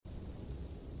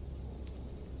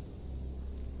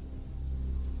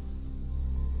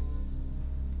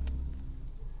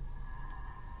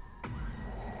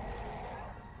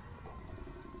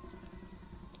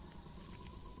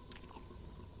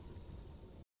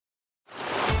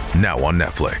Now on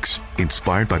Netflix.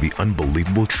 Inspired by the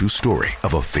unbelievable true story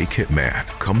of a fake hitman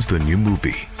comes the new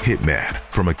movie, Hitman,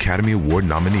 from Academy Award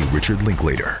nominee Richard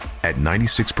Linklater. At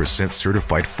 96%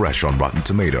 certified fresh on Rotten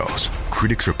Tomatoes,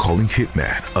 critics are calling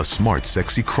Hitman a smart,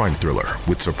 sexy crime thriller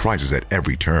with surprises at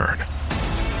every turn.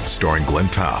 Starring Glenn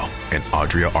Powell and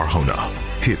Adria Arjona,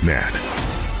 Hitman.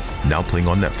 Now playing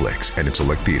on Netflix and in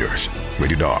select theaters.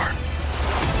 Rated R.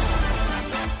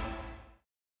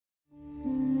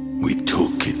 We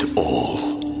took it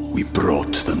all. We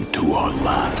brought them to our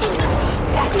land.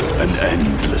 An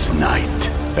endless night,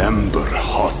 ember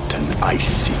hot and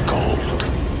icy cold.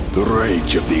 The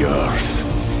rage of the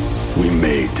earth. We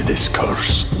made this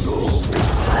curse.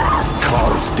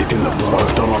 Carved it in the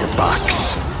blood on our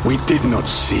backs. We did not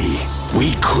see.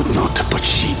 We could not, but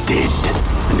she did.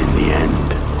 And in the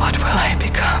end... What will I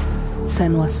become?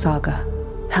 Senua's Saga.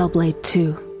 Hellblade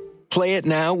 2. Play it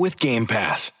now with Game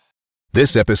Pass.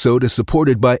 This episode is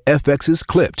supported by FX's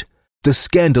Clipped, the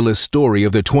scandalous story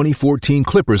of the 2014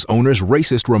 Clippers owner's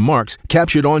racist remarks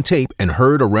captured on tape and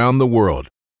heard around the world.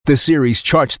 The series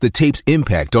charts the tape's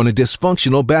impact on a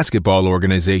dysfunctional basketball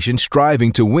organization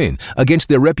striving to win against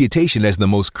their reputation as the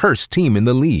most cursed team in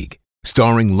the league.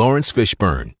 Starring Lawrence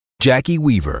Fishburne, Jackie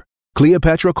Weaver,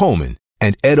 Cleopatra Coleman,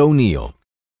 and Ed O'Neill.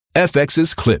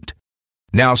 FX's Clipped.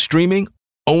 Now streaming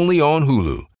only on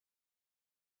Hulu.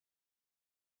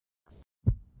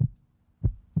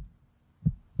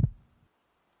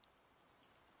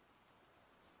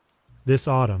 This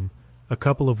autumn, a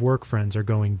couple of work friends are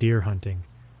going deer hunting.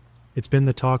 It's been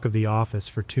the talk of the office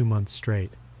for 2 months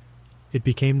straight. It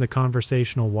became the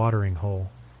conversational watering hole,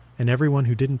 and everyone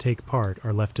who didn't take part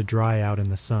are left to dry out in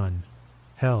the sun.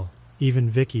 Hell, even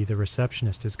Vicky, the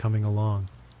receptionist, is coming along.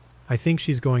 I think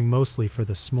she's going mostly for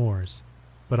the s'mores,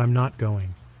 but I'm not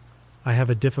going. I have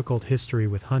a difficult history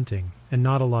with hunting, and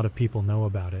not a lot of people know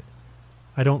about it.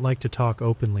 I don't like to talk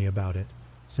openly about it,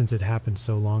 since it happened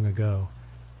so long ago,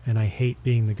 and I hate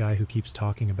being the guy who keeps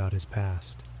talking about his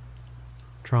past.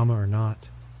 Trauma or not,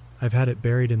 I've had it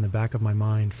buried in the back of my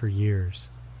mind for years.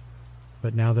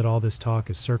 But now that all this talk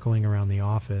is circling around the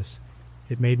office,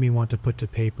 it made me want to put to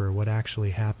paper what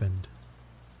actually happened.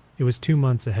 It was 2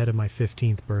 months ahead of my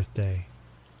 15th birthday.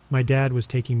 My dad was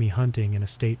taking me hunting in a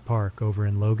state park over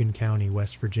in Logan County,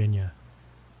 West Virginia.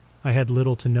 I had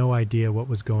little to no idea what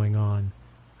was going on.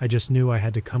 I just knew I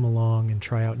had to come along and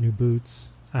try out new boots,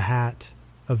 a hat,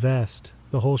 a vest,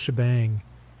 the whole shebang.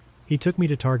 He took me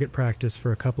to target practice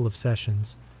for a couple of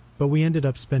sessions, but we ended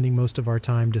up spending most of our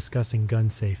time discussing gun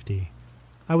safety.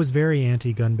 I was very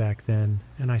anti-gun back then,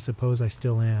 and I suppose I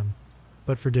still am,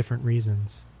 but for different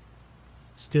reasons.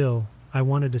 Still, I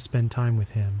wanted to spend time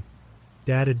with him.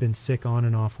 Dad had been sick on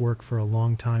and off work for a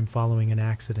long time following an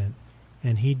accident,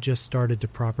 and he'd just started to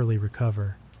properly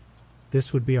recover.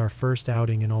 This would be our first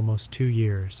outing in almost 2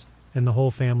 years, and the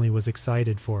whole family was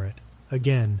excited for it,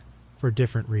 again, for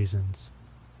different reasons.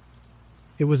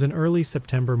 It was an early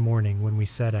September morning when we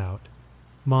set out.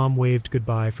 Mom waved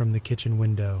goodbye from the kitchen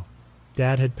window.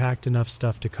 Dad had packed enough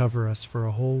stuff to cover us for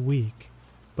a whole week,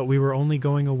 but we were only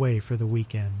going away for the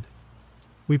weekend.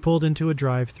 We pulled into a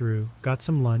drive-thru, got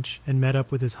some lunch, and met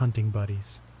up with his hunting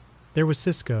buddies. There was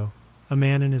Cisco, a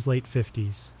man in his late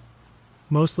 50s.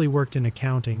 Mostly worked in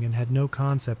accounting and had no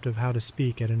concept of how to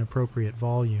speak at an appropriate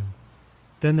volume.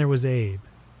 Then there was Abe.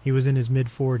 He was in his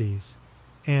mid-40s,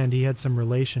 and he had some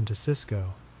relation to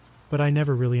Cisco, but I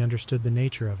never really understood the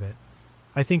nature of it.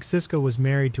 I think Cisco was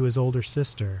married to his older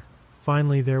sister.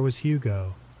 Finally, there was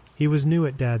Hugo. He was new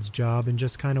at Dad's job and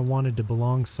just kind of wanted to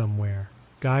belong somewhere.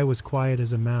 Guy was quiet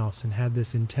as a mouse and had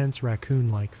this intense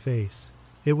raccoon-like face.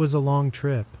 It was a long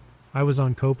trip. I was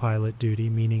on co-pilot duty,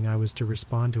 meaning I was to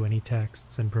respond to any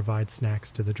texts and provide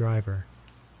snacks to the driver.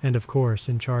 And of course,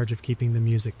 in charge of keeping the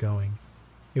music going.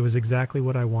 It was exactly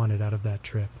what I wanted out of that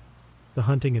trip. The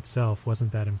hunting itself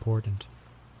wasn't that important.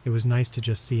 It was nice to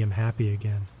just see him happy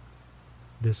again.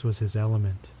 This was his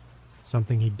element,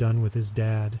 something he'd done with his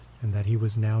dad and that he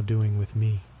was now doing with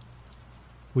me.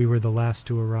 We were the last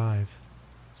to arrive.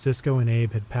 Cisco and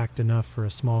Abe had packed enough for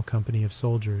a small company of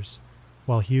soldiers,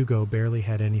 while Hugo barely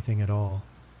had anything at all.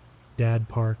 Dad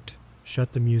parked,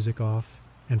 shut the music off,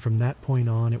 and from that point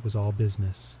on it was all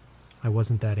business. I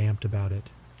wasn't that amped about it.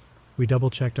 We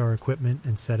double-checked our equipment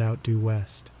and set out due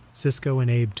west. Cisco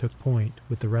and Abe took point,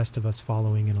 with the rest of us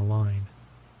following in a line.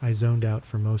 I zoned out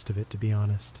for most of it, to be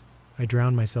honest. I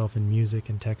drowned myself in music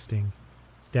and texting.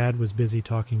 Dad was busy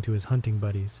talking to his hunting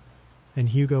buddies, and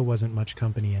Hugo wasn't much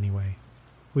company anyway.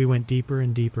 We went deeper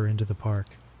and deeper into the park.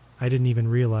 I didn't even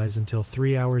realize until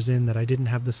 3 hours in that I didn't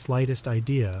have the slightest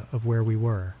idea of where we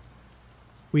were.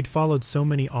 We'd followed so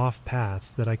many off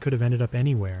paths that I could have ended up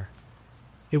anywhere.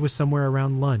 It was somewhere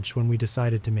around lunch when we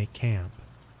decided to make camp.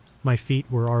 My feet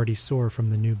were already sore from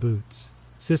the new boots.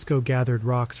 Cisco gathered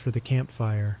rocks for the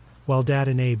campfire, while Dad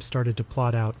and Abe started to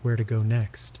plot out where to go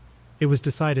next. It was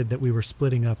decided that we were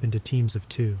splitting up into teams of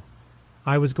 2.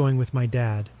 I was going with my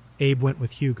dad, Abe went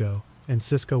with Hugo, and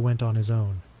Cisco went on his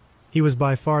own. He was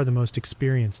by far the most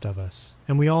experienced of us,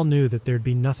 and we all knew that there'd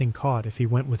be nothing caught if he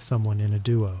went with someone in a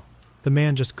duo. The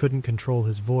man just couldn't control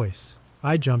his voice.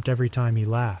 I jumped every time he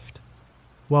laughed.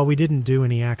 While we didn't do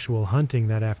any actual hunting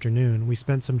that afternoon, we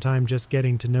spent some time just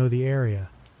getting to know the area.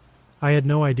 I had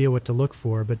no idea what to look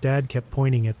for, but Dad kept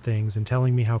pointing at things and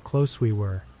telling me how close we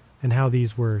were, and how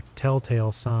these were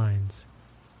telltale signs.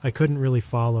 I couldn't really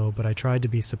follow, but I tried to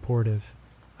be supportive.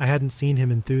 I hadn't seen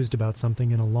him enthused about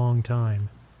something in a long time.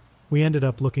 We ended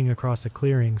up looking across a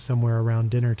clearing somewhere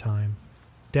around dinner time.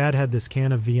 Dad had this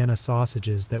can of Vienna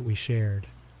sausages that we shared.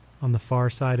 On the far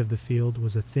side of the field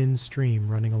was a thin stream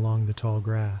running along the tall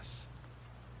grass.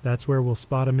 "That's where we'll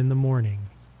spot 'em in the morning,"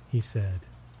 he said.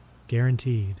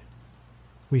 "Guaranteed."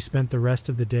 We spent the rest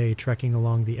of the day trekking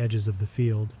along the edges of the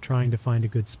field, trying to find a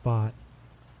good spot.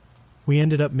 We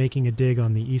ended up making a dig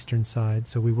on the eastern side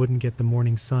so we wouldn't get the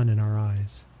morning sun in our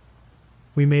eyes.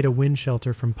 We made a wind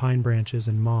shelter from pine branches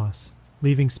and moss,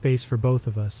 leaving space for both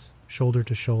of us, shoulder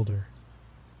to shoulder.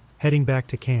 Heading back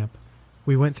to camp,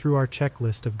 we went through our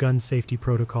checklist of gun safety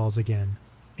protocols again,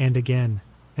 and again,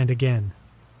 and again.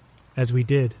 As we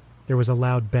did, there was a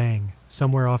loud bang,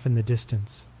 somewhere off in the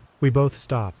distance. We both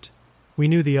stopped. We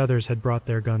knew the others had brought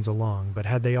their guns along, but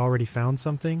had they already found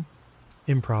something?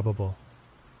 Improbable.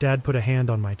 Dad put a hand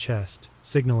on my chest,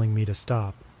 signaling me to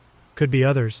stop. "Could be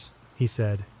others," he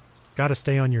said. "Gotta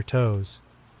stay on your toes."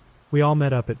 We all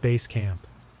met up at base camp.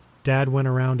 Dad went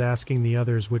around asking the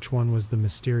others which one was the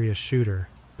mysterious shooter,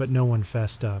 but no one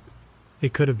fessed up.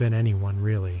 It could have been anyone,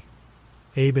 really.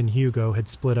 Abe and Hugo had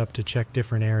split up to check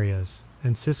different areas,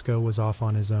 and Cisco was off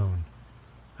on his own.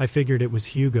 I figured it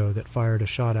was Hugo that fired a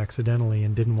shot accidentally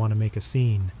and didn't want to make a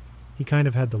scene. He kind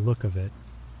of had the look of it.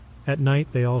 At night,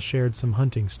 they all shared some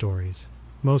hunting stories,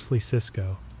 mostly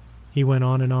Cisco. He went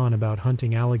on and on about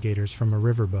hunting alligators from a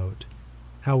riverboat,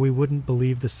 how we wouldn't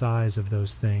believe the size of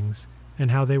those things,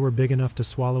 and how they were big enough to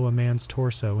swallow a man's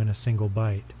torso in a single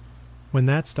bite. When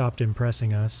that stopped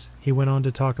impressing us, he went on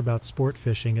to talk about sport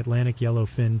fishing Atlantic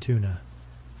yellowfin tuna.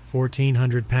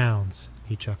 1,400 pounds,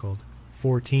 he chuckled.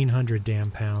 1,400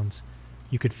 damn pounds.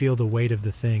 You could feel the weight of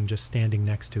the thing just standing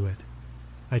next to it.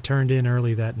 I turned in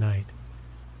early that night.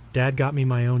 Dad got me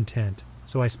my own tent,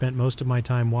 so I spent most of my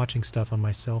time watching stuff on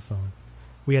my cell phone.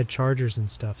 We had chargers and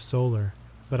stuff, solar,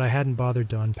 but I hadn't bothered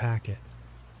to unpack it.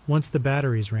 Once the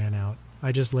batteries ran out,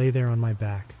 I just lay there on my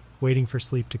back, waiting for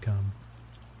sleep to come.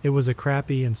 It was a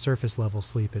crappy and surface-level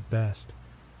sleep at best.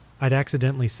 I'd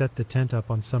accidentally set the tent up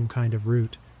on some kind of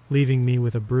root, leaving me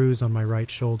with a bruise on my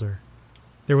right shoulder.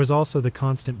 There was also the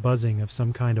constant buzzing of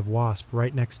some kind of wasp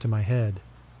right next to my head.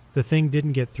 The thing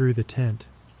didn't get through the tent,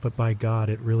 but by God,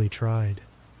 it really tried.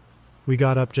 We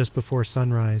got up just before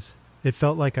sunrise. It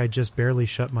felt like I'd just barely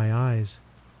shut my eyes,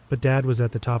 but Dad was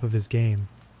at the top of his game.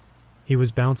 He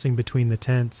was bouncing between the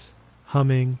tents,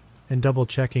 humming, and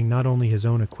double-checking not only his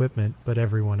own equipment, but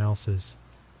everyone else's.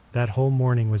 That whole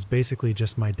morning was basically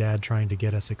just my dad trying to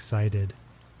get us excited.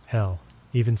 Hell,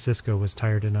 even Cisco was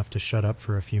tired enough to shut up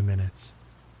for a few minutes.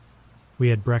 We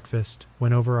had breakfast,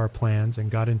 went over our plans, and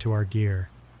got into our gear.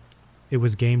 It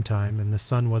was game time, and the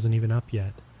sun wasn't even up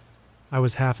yet. I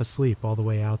was half asleep all the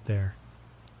way out there.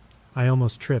 I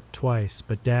almost tripped twice,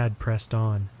 but Dad pressed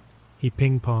on. He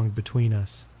ping-ponged between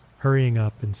us, hurrying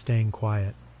up and staying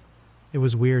quiet. It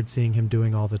was weird seeing him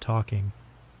doing all the talking.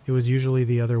 It was usually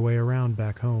the other way around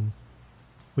back home.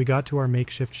 We got to our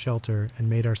makeshift shelter and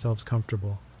made ourselves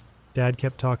comfortable. Dad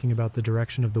kept talking about the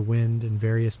direction of the wind and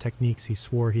various techniques he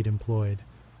swore he'd employed.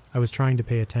 I was trying to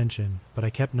pay attention, but I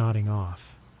kept nodding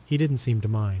off. He didn't seem to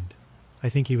mind. I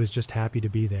think he was just happy to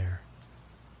be there.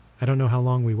 I don't know how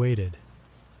long we waited.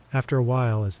 After a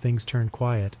while, as things turned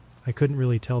quiet, I couldn't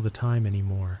really tell the time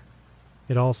anymore.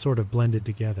 It all sort of blended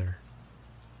together.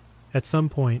 At some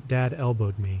point, Dad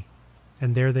elbowed me,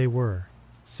 and there they were,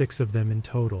 6 of them in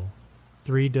total.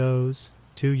 3 does,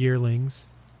 2 yearlings,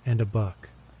 and a buck,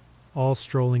 all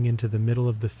strolling into the middle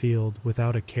of the field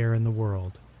without a care in the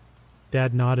world.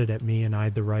 Dad nodded at me and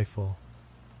eyed the rifle.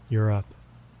 "You're up."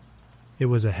 It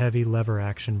was a heavy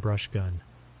lever-action brush gun.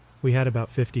 We had about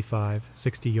 55,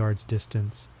 60 yards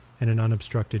distance, and an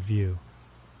unobstructed view.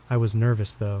 I was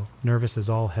nervous, though, nervous as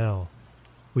all hell.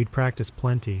 We'd practiced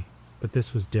plenty, but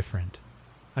this was different.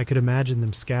 I could imagine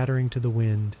them scattering to the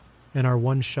wind, and our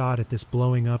one shot at this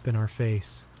blowing up in our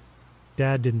face.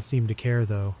 Dad didn't seem to care,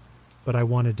 though, but I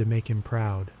wanted to make him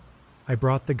proud. I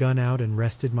brought the gun out and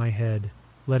rested my head,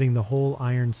 letting the whole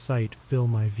iron sight fill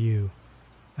my view.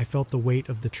 I felt the weight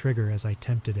of the trigger as I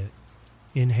tempted it.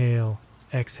 Inhale,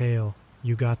 exhale,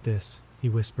 you got this, he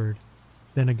whispered.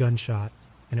 Then a gunshot,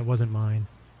 and it wasn't mine.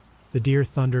 The deer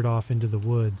thundered off into the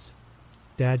woods.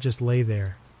 Dad just lay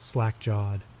there,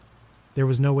 slack-jawed. There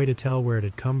was no way to tell where it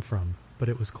had come from, but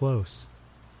it was close.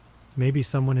 Maybe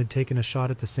someone had taken a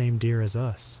shot at the same deer as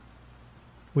us.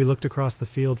 We looked across the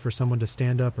field for someone to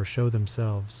stand up or show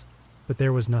themselves, but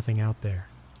there was nothing out there.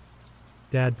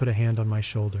 Dad put a hand on my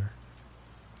shoulder.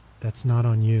 "That's not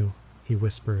on you," he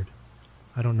whispered.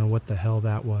 I don't know what the hell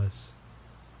that was.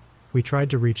 We tried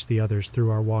to reach the others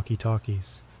through our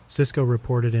walkie-talkies. Cisco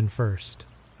reported in first.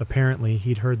 Apparently,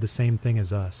 he'd heard the same thing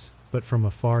as us, but from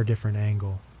a far different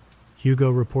angle. Hugo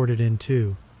reported in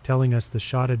too, telling us the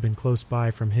shot had been close by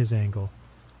from his angle.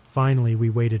 Finally, we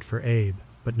waited for Abe,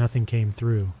 but nothing came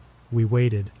through. We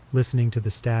waited, listening to the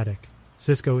static.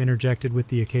 Cisco interjected with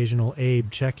the occasional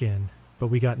Abe check-in, but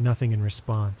we got nothing in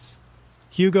response.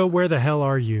 "Hugo, where the hell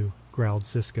are you?" growled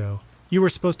Cisco. "You were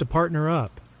supposed to partner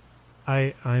up."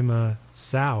 I'm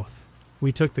south.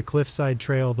 We took the cliffside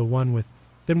trail, the one with...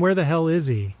 Then where the hell is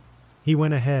he? He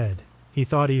went ahead. He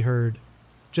thought he heard...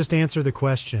 Just answer the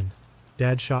question.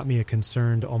 Dad shot me a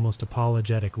concerned, almost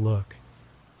apologetic look.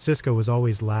 Cisco was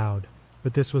always loud,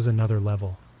 but this was another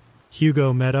level.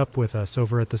 Hugo met up with us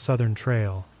over at the southern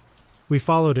trail. We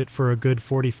followed it for a good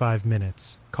 45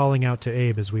 minutes, calling out to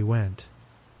Abe as we went.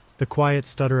 The quiet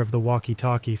stutter of the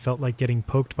walkie-talkie felt like getting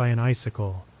poked by an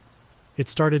icicle. It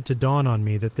started to dawn on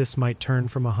me that this might turn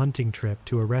from a hunting trip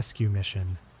to a rescue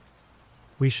mission.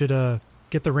 "We should,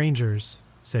 get the Rangers,"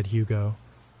 said Hugo.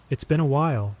 "It's been a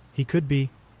while. He could be..."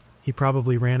 "He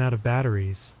probably ran out of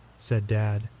batteries," said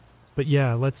Dad. "But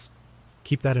yeah, let's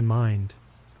keep that in mind."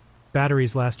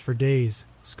 "Batteries last for days,"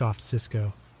 scoffed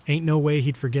Cisco. "Ain't no way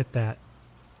he'd forget that."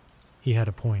 He had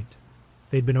a point.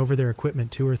 They'd been over their equipment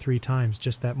 2 or 3 times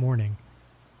just that morning.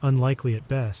 Unlikely at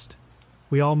best.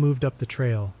 We all moved up the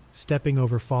trail, stepping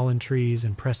over fallen trees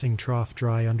and pressing trough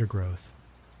dry undergrowth.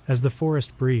 As the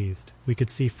forest breathed, we could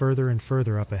see further and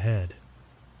further up ahead.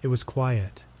 It was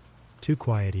quiet. Too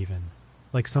quiet even.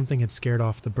 Like something had scared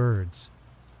off the birds.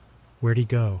 "Where'd he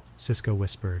go?" Cisco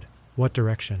whispered. "What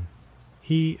direction?"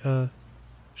 He,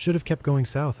 should have kept going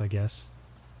south, I guess."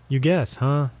 "You guess,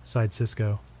 huh?" sighed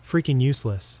Cisco. "Freaking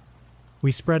useless."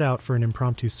 We spread out for an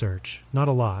impromptu search. Not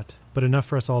a lot, but enough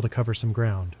for us all to cover some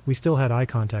ground. We still had eye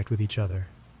contact with each other.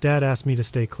 Dad asked me to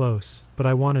stay close, but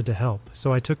I wanted to help,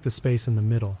 so I took the space in the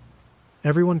middle.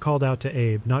 Everyone called out to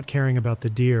Abe, not caring about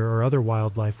the deer or other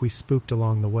wildlife we spooked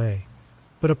along the way.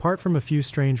 But apart from a few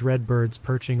strange red birds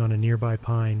perching on a nearby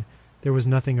pine, there was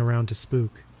nothing around to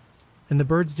spook. And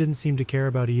the birds didn't seem to care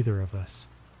about either of us.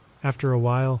 After a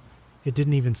while, it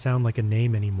didn't even sound like a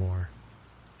name anymore.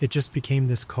 It just became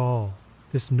this call,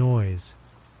 this noise.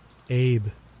 Abe,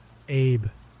 Abe,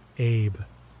 Abe.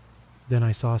 Then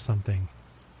I saw something.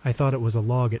 I thought it was a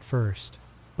log at first,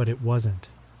 but it wasn't.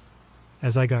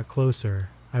 As I got closer,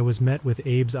 I was met with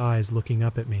Abe's eyes looking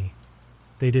up at me.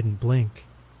 They didn't blink.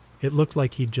 It looked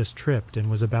like he'd just tripped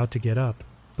and was about to get up,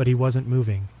 but he wasn't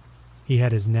moving. He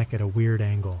had his neck at a weird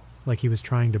angle, like he was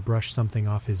trying to brush something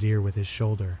off his ear with his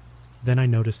shoulder. Then I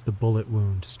noticed the bullet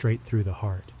wound straight through the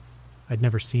heart. I'd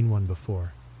never seen one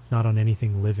before, not on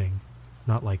anything living,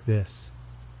 not like this.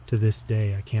 To this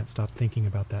day, I can't stop thinking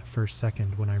about that first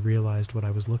second when I realized what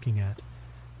I was looking at.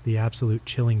 The absolute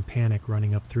chilling panic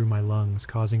running up through my lungs,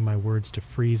 causing my words to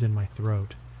freeze in my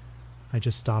throat. I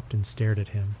just stopped and stared at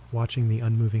him, watching the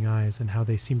unmoving eyes and how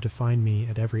they seemed to find me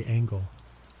at every angle.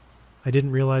 I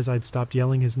didn't realize I'd stopped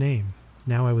yelling his name.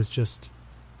 Now I was just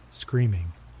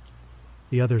screaming.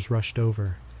 The others rushed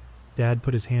over. Dad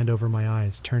put his hand over my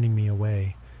eyes, turning me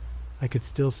away. I could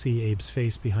still see Abe's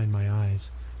face behind my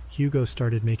eyes. Hugo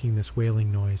started making this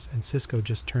wailing noise, and Cisco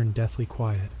just turned deathly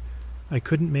quiet. I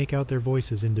couldn't make out their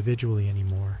voices individually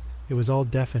anymore. It was all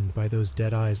deafened by those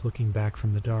dead eyes looking back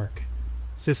from the dark.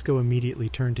 Cisco immediately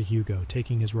turned to Hugo,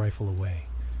 taking his rifle away.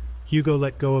 Hugo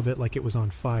let go of it like it was on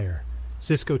fire.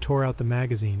 Cisco tore out the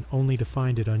magazine, only to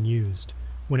find it unused.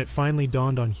 When it finally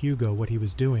dawned on Hugo what he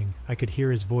was doing, I could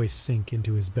hear his voice sink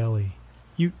into his belly.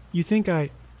 You think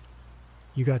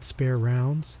You got spare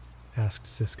rounds?" asked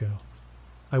Cisco.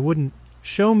 "I wouldn't..."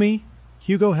 "Show me!"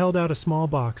 Hugo held out a small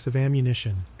box of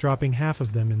ammunition, dropping half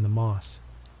of them in the moss.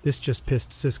 This just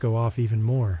pissed Cisco off even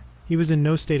more. He was in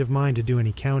no state of mind to do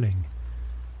any counting.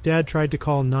 Dad tried to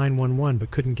call 911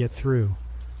 but couldn't get through.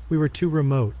 We were too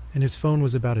remote, and his phone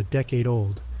was about a decade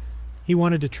old. He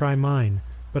wanted to try mine,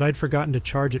 but I'd forgotten to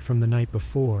charge it from the night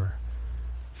before.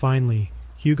 Finally,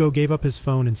 Hugo gave up his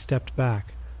phone and stepped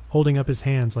back, holding up his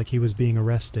hands like he was being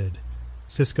arrested.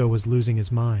 Cisco was losing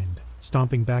his mind,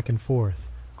 stomping back and forth,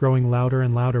 growing louder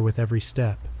and louder with every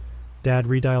step. Dad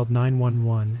redialed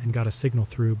 911 and got a signal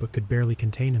through but could barely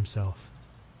contain himself.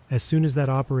 As soon as that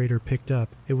operator picked up,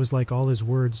 it was like all his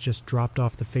words just dropped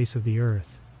off the face of the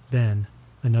earth. Then,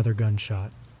 another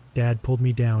gunshot. Dad pulled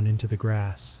me down into the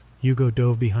grass. Hugo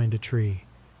dove behind a tree,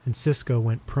 and Cisco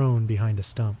went prone behind a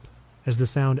stump. As the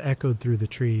sound echoed through the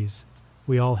trees,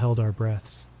 we all held our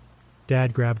breaths.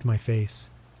 Dad grabbed my face,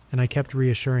 and I kept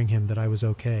reassuring him that I was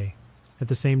okay. At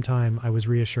the same time, I was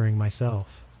reassuring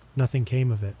myself. Nothing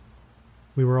came of it.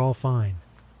 We were all fine.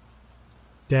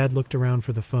 Dad looked around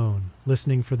for the phone,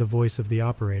 listening for the voice of the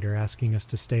operator asking us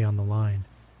to stay on the line.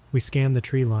 We scanned the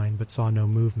tree line but saw no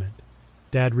movement.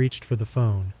 Dad reached for the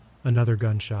phone. Another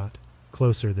gunshot.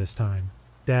 Closer this time.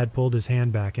 Dad pulled his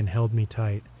hand back and held me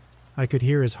tight. I could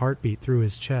hear his heartbeat through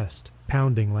his chest,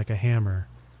 pounding like a hammer.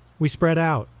 "We spread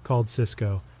out," called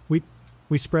Cisco.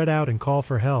 We spread out and call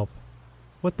for help."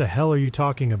 "What the hell are you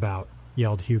talking about?"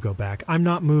 yelled Hugo back. "I'm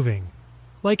not moving."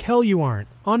 "Like hell you aren't.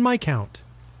 On my count."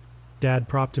 Dad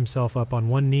propped himself up on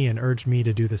one knee and urged me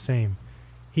to do the same.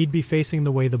 He'd be facing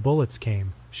the way the bullets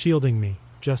came, shielding me,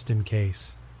 just in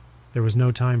case. There was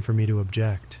no time for me to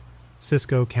object.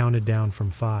 Cisco counted down from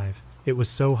 5. It was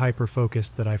so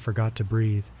hyper-focused that I forgot to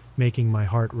breathe, making my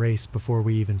heart race before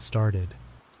we even started.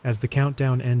 As the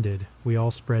countdown ended, we all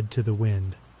spread to the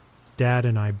wind. Dad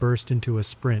and I burst into a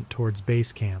sprint towards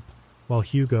base camp, while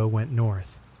Hugo went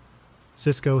north.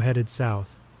 Cisco headed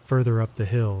south, further up the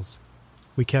hills.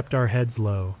 We kept our heads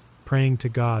low, praying to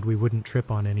God we wouldn't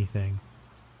trip on anything.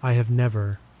 I have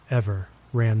never, ever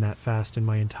ran that fast in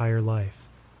my entire life.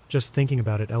 Just thinking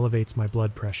about it elevates my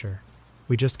blood pressure.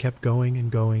 We just kept going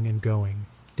and going and going,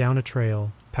 down a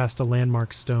trail, past a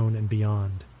landmark stone and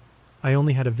beyond. I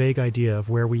only had a vague idea of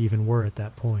where we even were at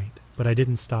that point, but I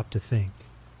didn't stop to think.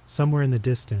 Somewhere in the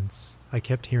distance, I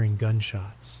kept hearing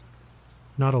gunshots.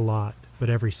 Not a lot, but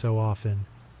every so often,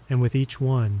 and with each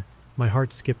one, my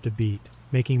heart skipped a beat,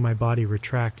 making my body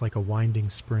retract like a winding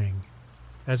spring.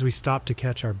 As we stopped to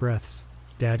catch our breaths,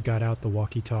 Dad got out the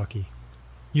walkie-talkie.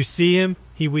 "You see him?"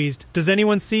 he wheezed. "Does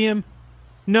anyone see him?"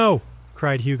 "No,"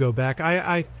 cried Hugo back.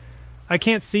 I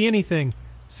can't see anything."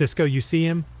 "Cisco, you see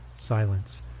him?"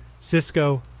 Silence.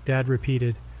 "Cisco," Dad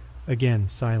repeated. Again,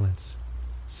 silence.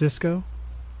 "Cisco?"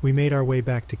 We made our way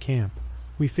back to camp.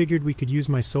 We figured we could use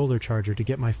my solar charger to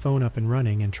get my phone up and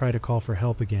running and try to call for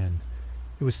help again.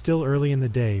 It was still early in the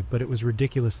day, but it was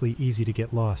ridiculously easy to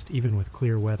get lost even with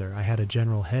clear weather. I had a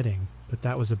general heading, but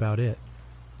that was about it.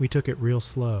 We took it real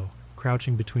slow,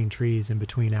 crouching between trees and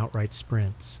between outright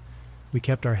sprints. We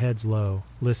kept our heads low,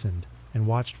 listened, and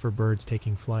watched for birds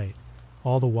taking flight.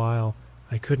 All the while,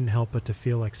 I couldn't help but to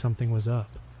feel like something was up.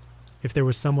 If there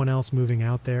was someone else moving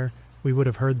out there, we would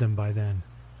have heard them by then.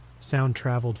 Sound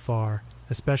traveled far,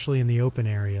 especially in the open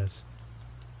areas.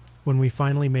 When we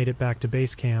finally made it back to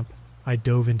base camp, I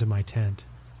dove into my tent.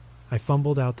 I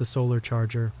fumbled out the solar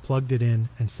charger, plugged it in,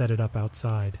 and set it up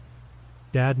outside.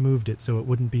 Dad moved it so it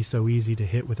wouldn't be so easy to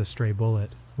hit with a stray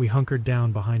bullet. We hunkered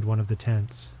down behind one of the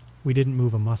tents. We didn't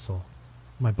move a muscle.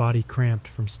 My body cramped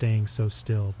from staying so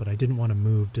still, but I didn't want to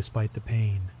move despite the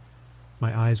pain.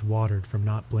 My eyes watered from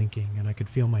not blinking, and I could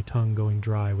feel my tongue going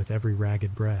dry with every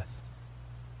ragged breath.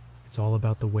 "It's all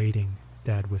about the waiting,"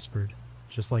 Dad whispered,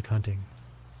 "just like hunting."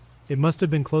 It must have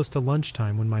been close to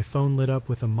lunchtime when my phone lit up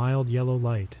with a mild yellow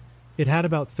light. It had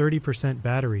about 30%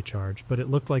 battery charge, but it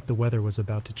looked like the weather was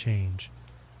about to change.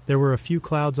 There were a few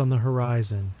clouds on the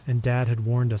horizon, and Dad had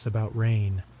warned us about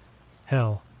rain.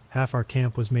 Hell, half our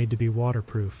camp was made to be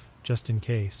waterproof, just in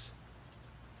case.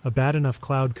 A bad enough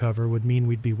cloud cover would mean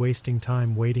we'd be wasting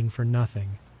time waiting for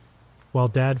nothing. While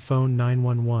Dad phoned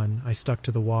 911, I stuck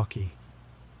to the walkie.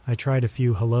 I tried a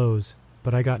few hellos,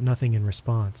 but I got nothing in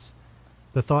response.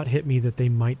 The thought hit me that they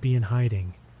might be in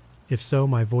hiding. If so,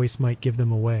 my voice might give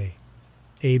them away.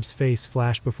 Abe's face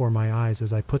flashed before my eyes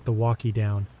as I put the walkie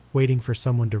down, waiting for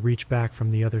someone to reach back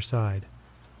from the other side.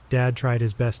 Dad tried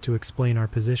his best to explain our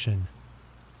position.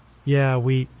 "Yeah,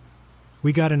 we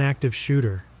got an active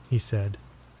shooter," he said.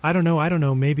 I don't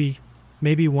know, maybe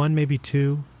one, maybe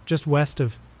two, just west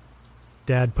of..."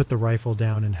 Dad put the rifle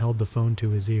down and held the phone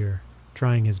to his ear,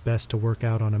 trying his best to work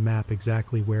out on a map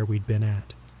exactly where we'd been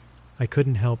at. I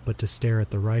couldn't help but to stare at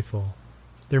the rifle.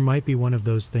 There might be one of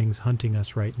those things hunting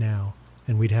us right now,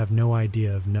 and we'd have no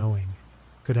idea of knowing.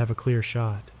 Could have a clear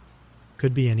shot.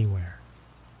 Could be anywhere.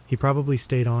 He probably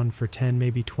stayed on for 10,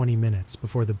 maybe 20 minutes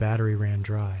before the battery ran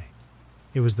dry.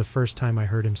 It was the first time I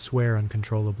heard him swear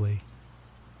uncontrollably.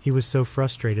 He was so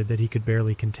frustrated that he could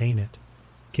barely contain it,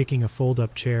 kicking a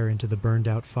fold-up chair into the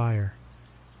burned-out fire.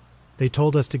 "They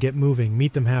told us to get moving.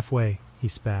 Meet them halfway," he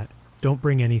spat. "Don't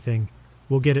bring anything.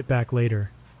 We'll get it back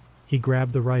later." He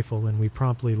grabbed the rifle and we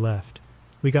promptly left.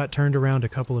 We got turned around a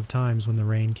couple of times when the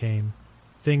rain came.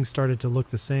 Things started to look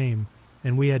the same,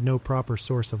 and we had no proper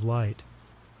source of light.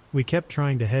 We kept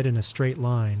trying to head in a straight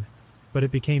line, but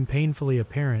it became painfully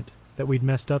apparent that we'd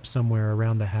messed up somewhere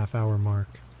around the half-hour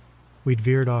mark. We'd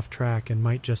veered off track and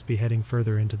might just be heading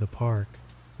further into the park.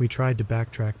 We tried to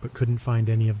backtrack but couldn't find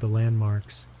any of the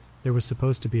landmarks. There was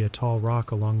supposed to be a tall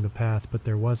rock along the path, but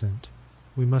there wasn't.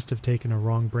 We must have taken a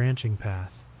wrong branching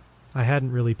path. I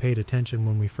hadn't really paid attention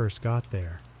when we first got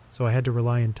there, so I had to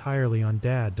rely entirely on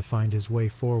Dad to find his way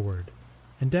forward.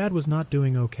 And Dad was not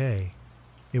doing okay.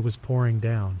 It was pouring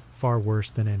down, far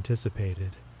worse than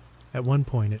anticipated. At one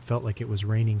point it felt like it was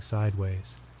raining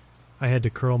sideways. I had to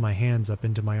curl my hands up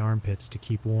into my armpits to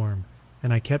keep warm,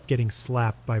 and I kept getting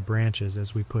slapped by branches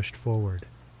as we pushed forward.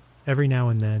 Every now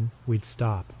and then, we'd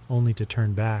stop, only to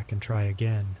turn back and try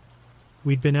again.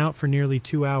 We'd been out for nearly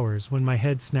 2 hours when my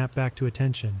head snapped back to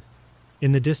attention.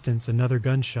 In the distance, another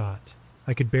gunshot.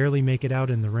 I could barely make it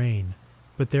out in the rain,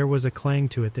 but there was a clang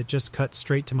to it that just cut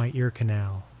straight to my ear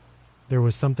canal. There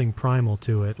was something primal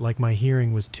to it, like my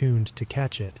hearing was tuned to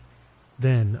catch it.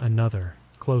 Then another,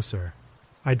 closer.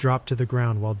 I dropped to the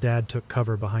ground while Dad took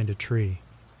cover behind a tree.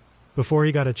 Before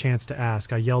he got a chance to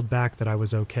ask, I yelled back that I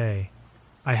was okay.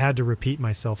 I had to repeat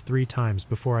myself 3 times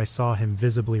before I saw him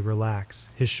visibly relax,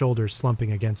 his shoulders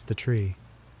slumping against the tree.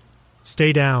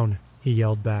 "Stay down," he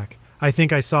yelled back. "I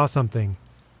think I saw something."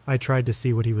 I tried to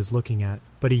see what he was looking at,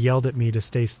 but he yelled at me to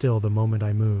stay still the moment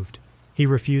I moved. He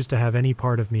refused to have any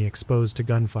part of me exposed to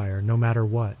gunfire, no matter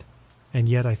what. And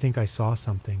yet I think I saw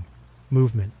something.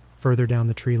 Movement, further down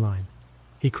the tree line.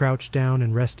 He crouched down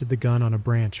and rested the gun on a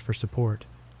branch for support.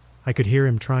 I could hear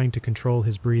him trying to control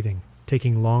his breathing,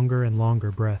 taking longer and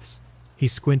longer breaths. He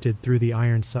squinted through the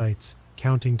iron sights,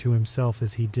 counting to himself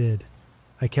as he did.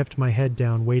 I kept my head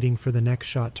down, waiting for the next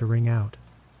shot to ring out.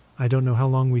 I don't know how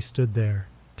long we stood there.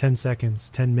 10 seconds,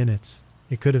 10 minutes.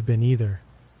 It could have been either.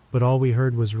 But all we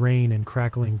heard was rain and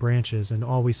crackling branches, and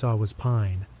all we saw was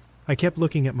pine. I kept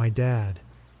looking at my dad.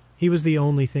 He was the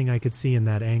only thing I could see in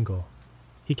that angle.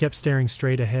 He kept staring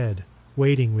straight ahead,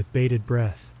 waiting with bated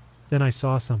breath. Then I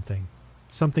saw something.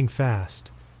 Something fast.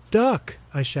 "Duck!"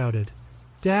 I shouted.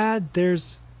 "Dad,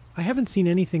 I haven't seen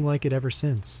anything like it ever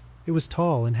since." It was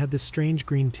tall and had this strange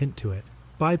green tint to it.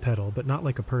 Bipedal, but not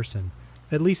like a person.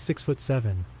 At least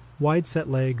 6'7", wide-set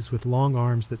legs with long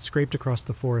arms that scraped across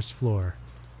the forest floor.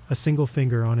 A single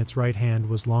finger on its right hand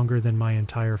was longer than my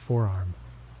entire forearm.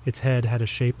 Its head had a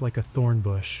shape like a thorn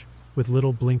bush, with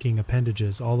little blinking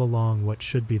appendages all along what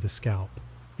should be the scalp.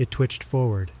 It twitched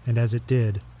forward, and as it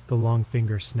did, the long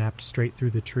finger snapped straight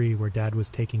through the tree where Dad was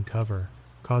taking cover,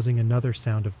 causing another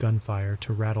sound of gunfire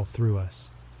to rattle through us.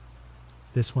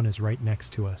 This one is right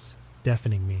next to us,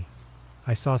 deafening me.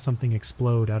 I saw something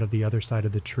explode out of the other side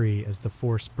of the tree as the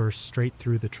force burst straight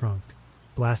through the trunk,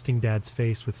 blasting Dad's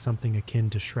face with something akin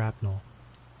to shrapnel.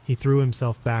 He threw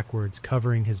himself backwards,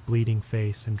 covering his bleeding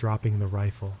face and dropping the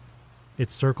rifle.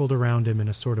 It circled around him in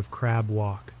a sort of crab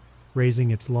walk, raising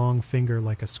its long finger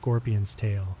like a scorpion's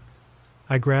tail.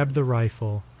 I grabbed the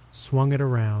rifle, swung it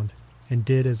around, and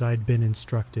did as I'd been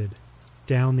instructed.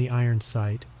 Down the iron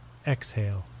sight,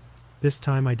 exhale. This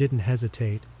time I didn't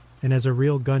hesitate, and as a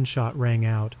real gunshot rang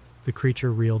out, the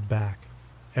creature reeled back,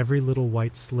 every little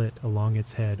white slit along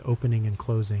its head opening and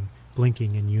closing,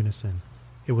 blinking in unison.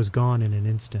 It was gone in an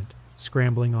instant,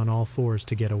 scrambling on all fours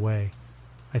to get away.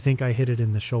 I think I hit it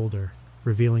in the shoulder,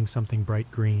 revealing something bright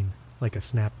green, like a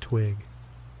snapped twig.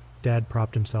 Dad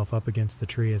propped himself up against the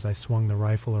tree as I swung the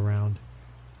rifle around,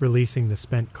 releasing the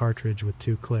spent cartridge with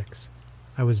 2 clicks.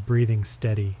 I was breathing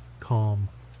steady, calm,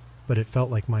 but it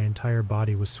felt like my entire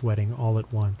body was sweating all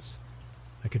at once.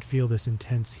 I could feel this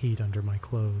intense heat under my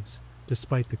clothes,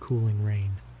 despite the cooling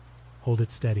rain. "Hold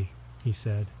it steady," he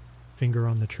said, finger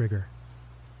on the trigger.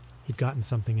 He'd gotten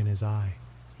something in his eye.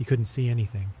 He couldn't see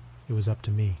anything. It was up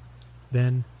to me.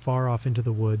 Then, far off into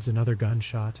the woods, another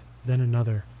gunshot, then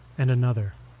another, and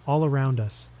another, all around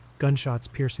us, gunshots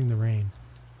piercing the rain.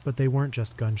 But they weren't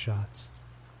just gunshots.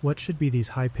 What should be these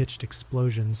high-pitched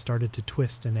explosions started to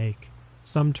twist and ache,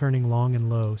 some turning long and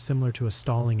low, similar to a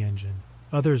stalling engine.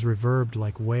 Others reverbed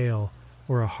like wail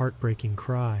or a heartbreaking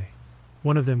cry.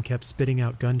 One of them kept spitting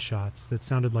out gunshots that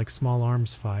sounded like small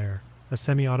arms fire, a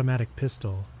semi-automatic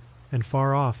pistol, and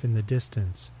far off in the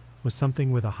distance was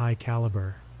something with a high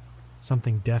caliber,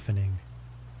 something deafening.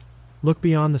 "Look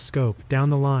beyond the scope, down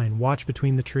the line, watch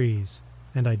between the trees."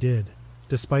 And I did.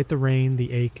 Despite the rain,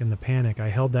 the ache, and the panic, I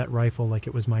held that rifle like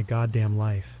it was my goddamn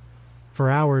life. For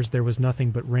hours there was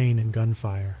nothing but rain and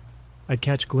gunfire. I'd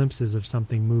catch glimpses of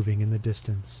something moving in the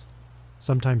distance,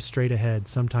 sometimes straight ahead,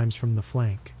 sometimes from the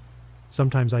flank.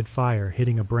 Sometimes I'd fire,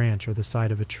 hitting a branch or the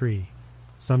side of a tree.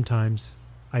 Sometimes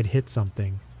I'd hit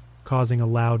something, causing a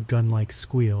loud gun-like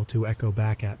squeal to echo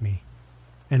back at me.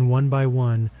 And one by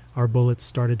one, our bullets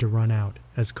started to run out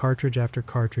as cartridge after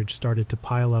cartridge started to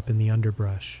pile up in the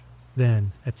underbrush.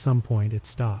 Then, at some point, it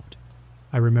stopped.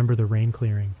 I remember the rain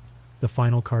clearing. The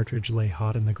final cartridge lay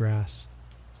hot in the grass.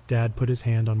 Dad put his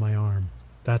hand on my arm.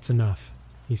 "That's enough,"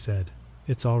 he said.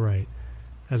 "It's all right."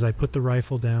 As I put the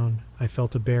rifle down, I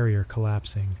felt a barrier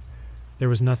collapsing. There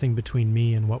was nothing between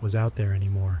me and what was out there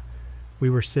anymore. We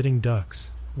were sitting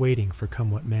ducks, waiting for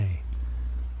come what may.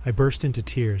 I burst into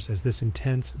tears as this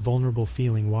intense, vulnerable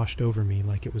feeling washed over me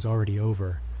like it was already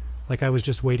over, like I was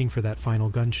just waiting for that final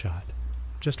gunshot.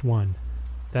 Just one.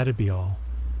 That'd be all.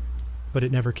 But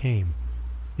it never came.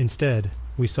 Instead,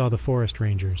 we saw the forest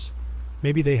rangers.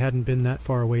 Maybe they hadn't been that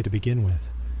far away to begin with.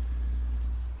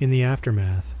 In the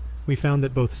aftermath, we found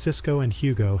that both Cisco and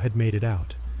Hugo had made it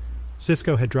out.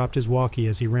 Cisco had dropped his walkie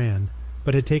as he ran,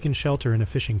 but had taken shelter in a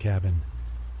fishing cabin.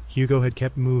 Hugo had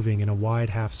kept moving in a wide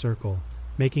half circle,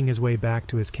 making his way back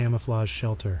to his camouflage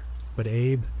shelter. But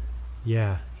Abe,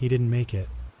 he didn't make it.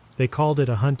 They called it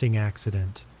a hunting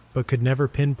accident, but could never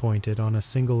pinpoint it on a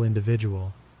single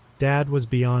individual. Dad was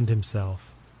beyond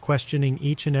himself, questioning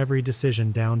each and every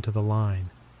decision down to the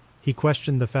line. He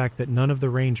questioned the fact that none of the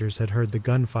Rangers had heard the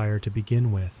gunfire to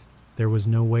begin with. There was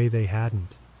no way they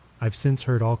hadn't. I've since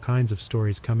heard all kinds of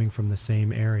stories coming from the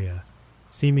same area.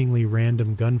 Seemingly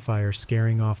random gunfire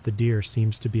scaring off the deer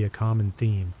seems to be a common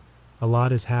theme. A lot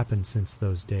has happened since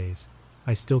those days.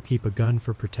 I still keep a gun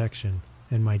for protection,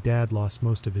 and my dad lost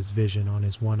most of his vision on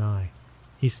his one eye.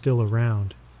 He's still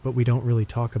around, but we don't really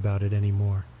talk about it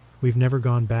anymore. We've never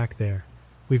gone back there.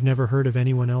 We've never heard of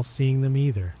anyone else seeing them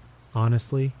either.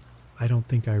 Honestly, I don't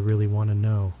think I really want to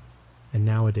know. And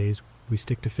nowadays, we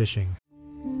stick to fishing.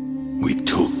 We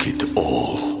took it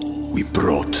all. We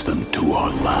brought them to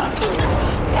our land.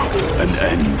 An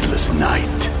endless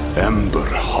night, ember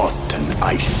hot and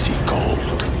icy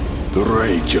cold. The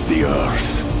rage of the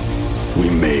earth. We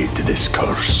made this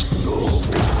curse.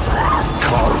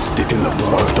 Carved it in the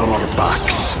blood on our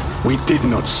backs. We did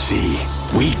not see.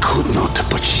 We could not,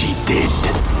 but she did.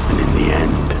 And in the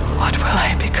end... What will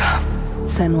I become?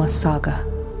 Senua's Saga.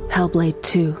 Hellblade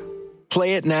 2.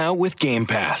 Play it now with Game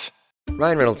Pass.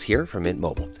 Ryan Reynolds here from Mint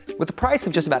Mobile. With the price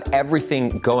of just about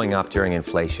everything going up during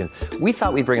inflation, we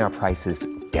thought we'd bring our prices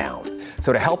down.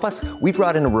 So to help us, we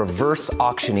brought in a reverse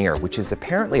auctioneer, which is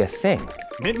apparently a thing.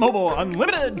 Mint Mobile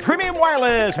Unlimited Premium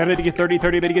Wireless. How to get 30,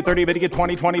 30, bit to get 30, bit to get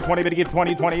 20, 20, 20, bit to get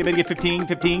 20, 20, bit to get 15,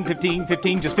 15, 15,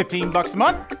 15, just $15 a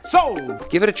month? Sold!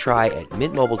 Give it a try at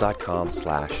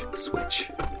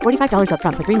mintmobile.com/switch. $45 up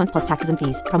front for 3 months plus taxes and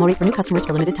fees. Promo rate for new customers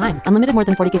for limited time. Unlimited more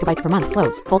than 40 gigabytes per month.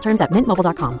 Slows full terms at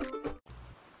mintmobile.com.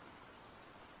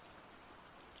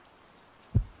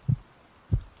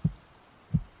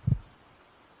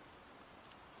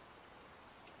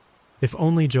 If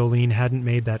only Jolene hadn't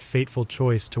made that fateful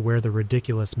choice to wear the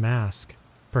ridiculous mask,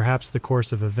 perhaps the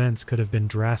course of events could have been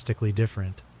drastically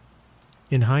different.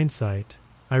 In hindsight,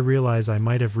 I realize I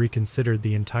might have reconsidered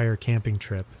the entire camping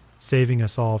trip, saving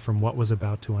us all from what was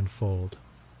about to unfold.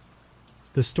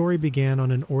 The story began on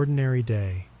an ordinary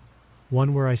day,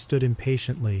 one where I stood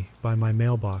impatiently by my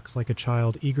mailbox like a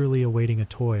child eagerly awaiting a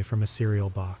toy from a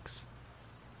cereal box.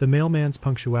 The mailman's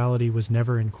punctuality was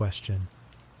never in question.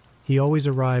 He always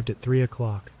arrived at 3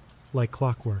 o'clock, like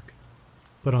clockwork.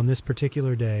 But on this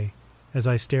particular day, as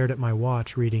I stared at my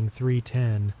watch reading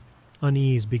 3:10,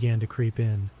 unease began to creep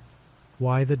in.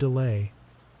 Why the delay?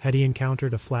 Had he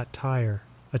encountered a flat tire,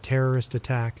 a terrorist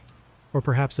attack, or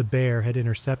perhaps a bear had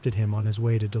intercepted him on his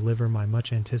way to deliver my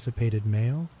much-anticipated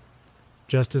mail?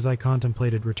 Just as I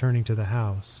contemplated returning to the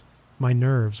house, my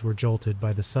nerves were jolted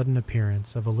by the sudden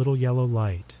appearance of a little yellow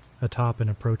light atop an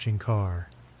approaching car.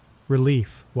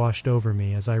 Relief washed over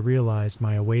me as I realized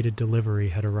my awaited delivery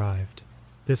had arrived.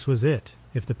 This was it.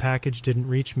 If the package didn't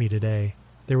reach me today,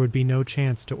 there would be no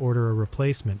chance to order a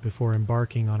replacement before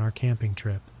embarking on our camping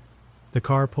trip. The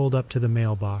car pulled up to the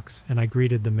mailbox, and I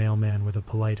greeted the mailman with a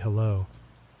polite hello.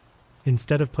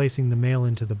 Instead of placing the mail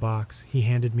into the box, he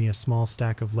handed me a small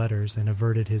stack of letters and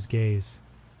averted his gaze.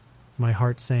 My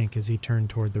heart sank as he turned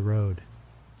toward the road.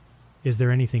 "Is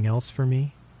there anything else for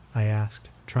me?" I asked,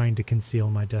 trying to conceal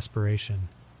my desperation.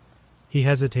 He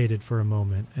hesitated for a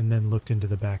moment and then looked into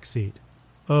the back seat.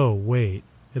 "Oh, wait,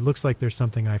 it looks like there's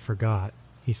something I forgot,"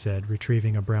 he said,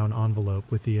 retrieving a brown envelope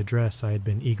with the address I had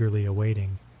been eagerly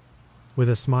awaiting. With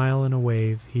a smile and a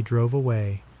wave, he drove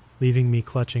away, leaving me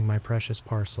clutching my precious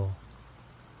parcel.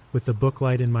 With the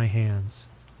booklight in my hands,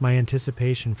 My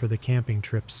anticipation for the camping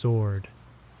trip soared.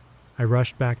 I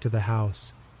rushed back to the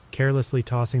house, carelessly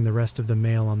tossing the rest of the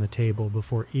mail on the table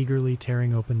before eagerly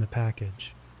tearing open the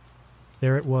package.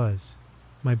 There it was,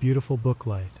 my beautiful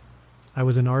booklight. I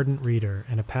was an ardent reader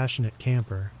and a passionate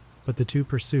camper, but the two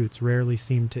pursuits rarely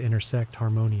seemed to intersect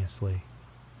harmoniously.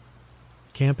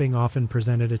 Camping often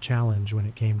presented a challenge when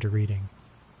it came to reading.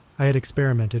 I had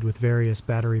experimented with various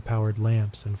battery-powered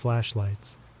lamps and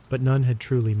flashlights, but none had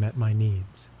truly met my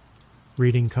needs.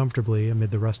 Reading comfortably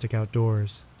amid the rustic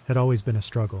outdoors had always been a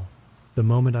struggle. The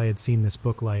moment I had seen this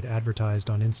booklight advertised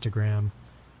on Instagram,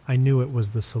 I knew it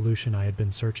was the solution I had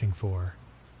been searching for.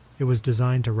 It was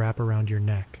designed to wrap around your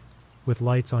neck, with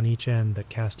lights on each end that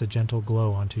cast a gentle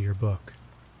glow onto your book.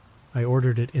 I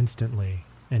ordered it instantly,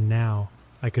 and now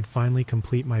I could finally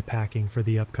complete my packing for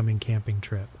the upcoming camping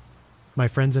trip. My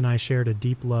friends and I shared a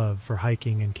deep love for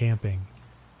hiking and camping.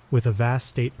 With a vast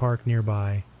state park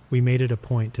nearby, we made it a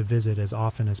point to visit as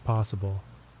often as possible.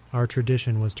 Our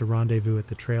tradition was to rendezvous at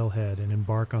the trailhead and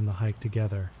embark on the hike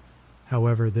together.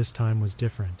 However, this time was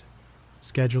different.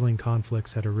 Scheduling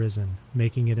conflicts had arisen,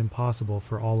 making it impossible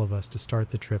for all of us to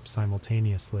start the trip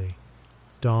simultaneously.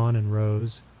 Dawn and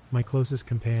Rose, my closest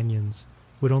companions,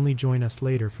 would only join us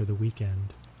later for the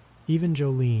weekend. Even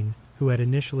Jolene, who had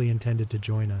initially intended to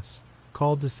join us,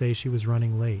 called to say she was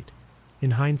running late.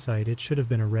 In hindsight, it should have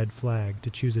been a red flag to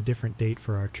choose a different date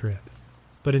for our trip.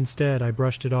 But instead, I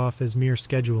brushed it off as mere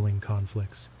scheduling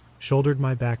conflicts, shouldered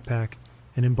my backpack,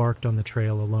 and embarked on the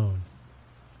trail alone.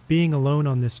 Being alone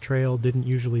on this trail didn't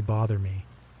usually bother me.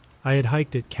 I had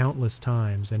hiked it countless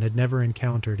times and had never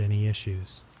encountered any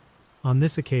issues. On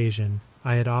this occasion,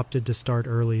 I had opted to start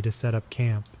early to set up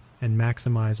camp and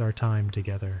maximize our time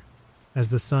together.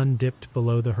 As the sun dipped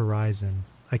below the horizon,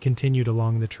 I continued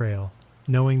along the trail,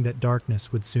 knowing that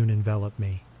darkness would soon envelop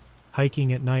me.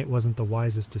 Hiking at night wasn't the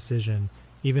wisest decision,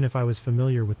 even if I was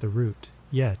familiar with the route.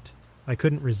 Yet, I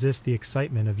couldn't resist the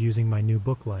excitement of using my new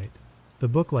booklight. The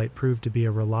booklight proved to be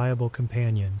a reliable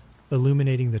companion,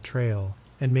 illuminating the trail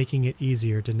and making it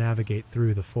easier to navigate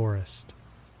through the forest.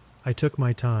 I took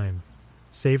my time,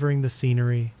 savoring the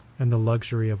scenery and the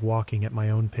luxury of walking at my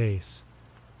own pace.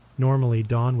 Normally,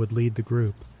 Dawn would lead the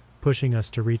group, pushing us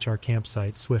to reach our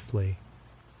campsite swiftly.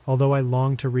 Although I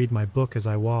longed to read my book as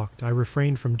I walked, I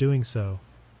refrained from doing so,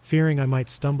 fearing I might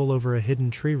stumble over a hidden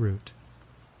tree root.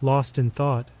 Lost in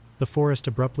thought, the forest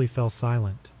abruptly fell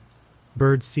silent.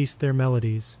 Birds ceased their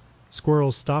melodies,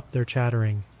 squirrels stopped their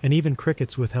chattering, and even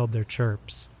crickets withheld their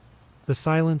chirps. The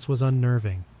silence was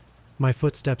unnerving, my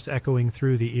footsteps echoing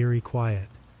through the eerie quiet.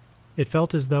 It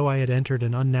felt as though I had entered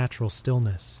an unnatural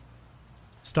stillness.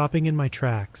 Stopping in my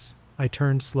tracks, I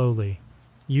turned slowly,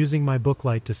 using my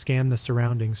booklight to scan the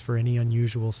surroundings for any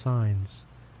unusual signs.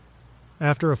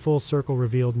 After a full circle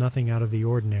revealed nothing out of the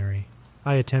ordinary,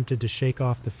 I attempted to shake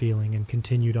off the feeling and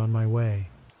continued on my way.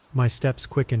 My steps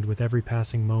quickened with every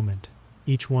passing moment,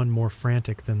 each one more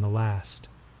frantic than the last.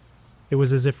 It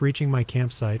was as if reaching my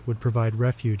campsite would provide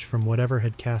refuge from whatever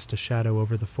had cast a shadow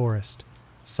over the forest,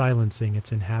 silencing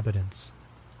its inhabitants.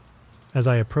 As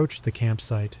I approached the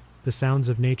campsite, the sounds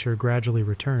of nature gradually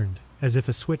returned, as if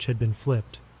a switch had been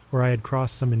flipped, or I had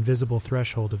crossed some invisible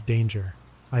threshold of danger.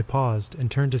 I paused and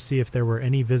turned to see if there were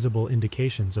any visible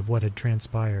indications of what had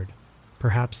transpired.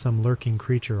 Perhaps some lurking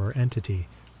creature or entity,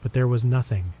 but there was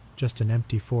nothing, just an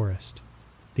empty forest.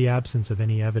 The absence of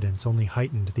any evidence only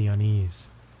heightened the unease.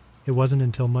 It wasn't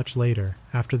until much later,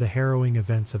 after the harrowing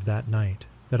events of that night,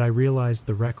 that I realized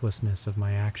the recklessness of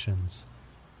my actions.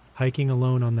 Hiking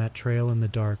alone on that trail in the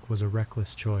dark was a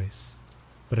reckless choice,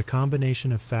 but a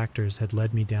combination of factors had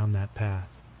led me down that path.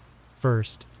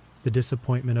 First, the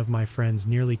disappointment of my friends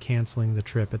nearly canceling the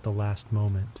trip at the last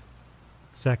moment.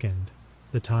 Second,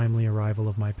 the timely arrival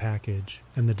of my package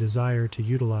and the desire to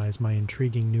utilize my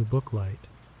intriguing new booklight.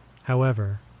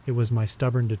 However, it was my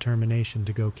stubborn determination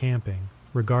to go camping,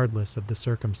 regardless of the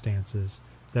circumstances,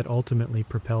 that ultimately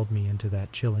propelled me into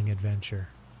that chilling adventure.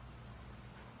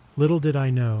 Little did I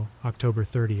know, October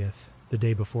 30th, the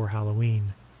day before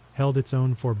Halloween, held its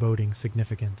own foreboding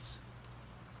significance.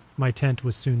 My tent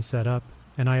was soon set up,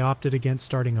 and I opted against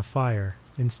starting a fire,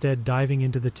 instead diving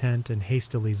into the tent and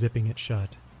hastily zipping it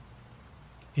shut.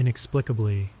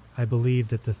 Inexplicably, I believed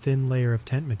that the thin layer of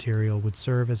tent material would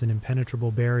serve as an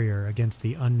impenetrable barrier against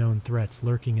the unknown threats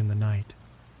lurking in the night.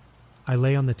 I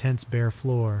lay on the tent's bare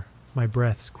floor, my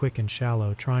breaths quick and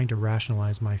shallow, trying to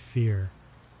rationalize my fear.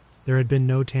 There had been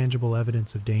no tangible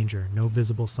evidence of danger, no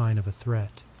visible sign of a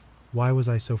threat. Why was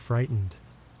I so frightened?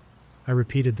 I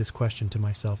repeated this question to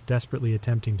myself, desperately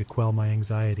attempting to quell my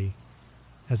anxiety,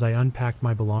 as I unpacked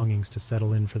my belongings to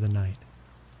settle in for the night.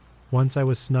 Once I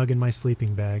was snug in my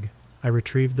sleeping bag, I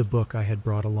retrieved the book I had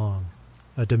brought along,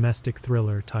 a domestic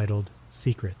thriller titled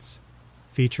Secrets,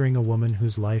 featuring a woman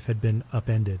whose life had been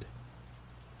upended.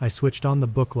 I switched on the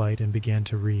booklight and began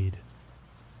to read.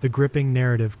 The gripping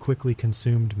narrative quickly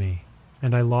consumed me,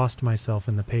 and I lost myself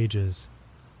in the pages.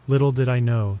 Little did I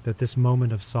know that this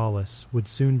moment of solace would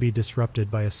soon be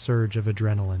disrupted by a surge of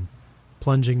adrenaline,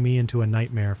 plunging me into a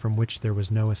nightmare from which there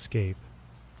was no escape.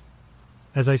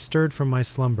 As I stirred from my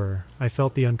slumber, I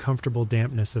felt the uncomfortable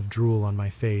dampness of drool on my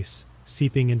face,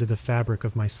 seeping into the fabric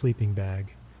of my sleeping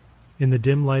bag. In the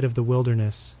dim light of the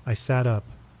wilderness, I sat up,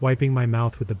 wiping my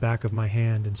mouth with the back of my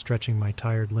hand and stretching my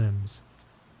tired limbs.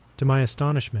 To my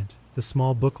astonishment, the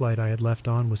small booklight I had left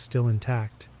on was still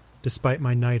intact, despite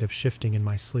my night of shifting in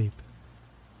my sleep.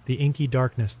 The inky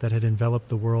darkness that had enveloped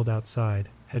the world outside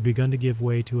had begun to give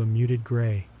way to a muted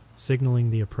gray,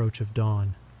 signaling the approach of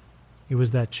dawn. It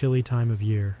was that chilly time of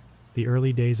year, the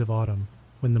early days of autumn,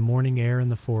 when the morning air in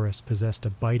the forest possessed a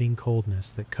biting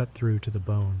coldness that cut through to the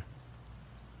bone.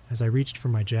 As I reached for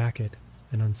my jacket,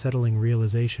 an unsettling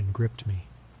realization gripped me.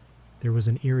 There was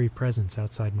an eerie presence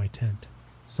outside my tent,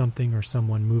 something or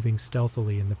someone moving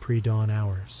stealthily in the pre-dawn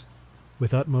hours.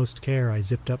 With utmost care, I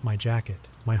zipped up my jacket,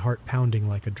 my heart pounding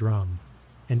like a drum,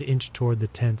 and inched toward the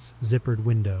tent's zippered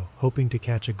window, hoping to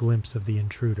catch a glimpse of the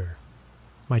intruder.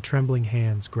 My trembling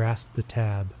hands grasped the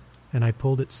tab, and I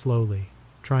pulled it slowly,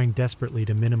 trying desperately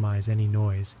to minimize any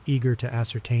noise, eager to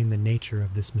ascertain the nature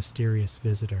of this mysterious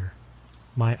visitor.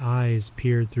 My eyes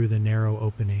peered through the narrow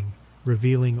opening,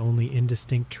 revealing only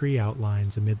indistinct tree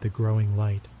outlines amid the growing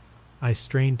light. I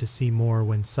strained to see more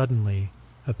when suddenly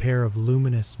a pair of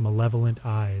luminous, malevolent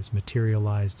eyes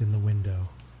materialized in the window.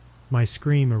 My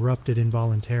scream erupted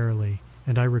involuntarily,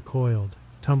 and I recoiled,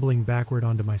 tumbling backward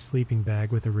onto my sleeping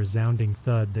bag with a resounding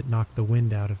thud that knocked the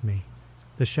wind out of me.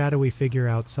 The shadowy figure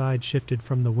outside shifted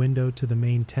from the window to the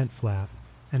main tent flap,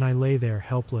 and I lay there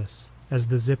helpless as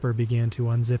the zipper began to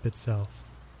unzip itself.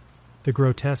 The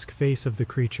grotesque face of the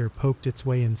creature poked its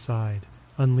way inside,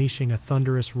 unleashing a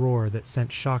thunderous roar that sent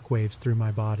shockwaves through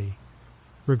my body.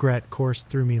 Regret coursed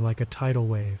through me like a tidal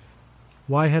wave.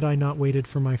 Why had I not waited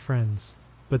for my friends?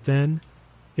 But then,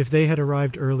 if they had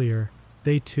arrived earlier,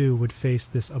 they too would face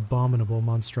this abominable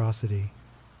monstrosity.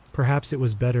 Perhaps it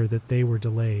was better that they were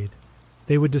delayed.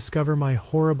 They would discover my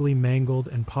horribly mangled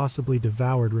and possibly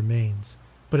devoured remains,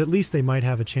 but at least they might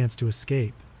have a chance to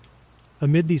escape.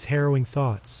 Amid these harrowing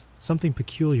thoughts, something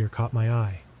peculiar caught my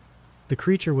eye. The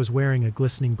creature was wearing a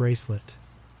glistening bracelet,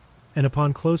 and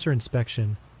upon closer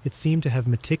inspection, it seemed to have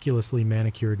meticulously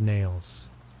manicured nails.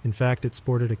 In fact, it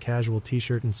sported a casual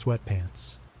t-shirt and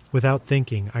sweatpants. Without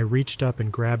thinking, I reached up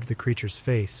and grabbed the creature's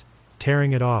face,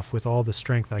 tearing it off with all the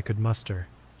strength I could muster.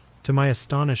 To my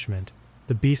astonishment,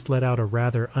 the beast let out a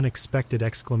rather unexpected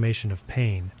exclamation of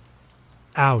pain.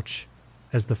 Ouch!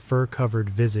 As the fur-covered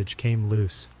visage came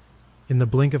loose. In the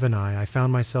blink of an eye, I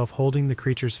found myself holding the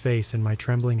creature's face in my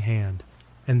trembling hand,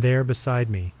 and there beside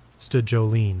me stood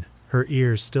Jolene, her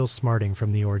ears still smarting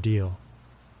from the ordeal.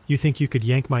 "You think you could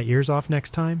yank my ears off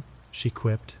next time?" she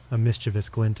quipped, a mischievous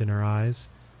glint in her eyes.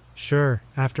 "Sure,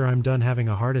 after I'm done having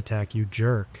a heart attack, you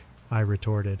jerk," I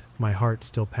retorted, my heart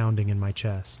still pounding in my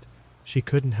chest. She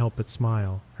couldn't help but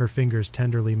smile, her fingers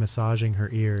tenderly massaging her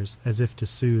ears as if to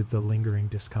soothe the lingering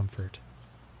discomfort.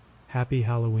 "Happy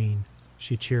Halloween,"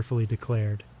 she cheerfully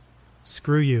declared.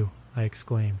 "Screw you," I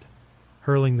exclaimed,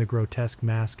 hurling the grotesque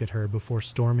mask at her before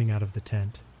storming out of the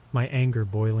tent, my anger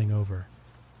boiling over.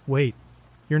 "Wait,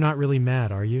 you're not really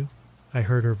mad, are you?" I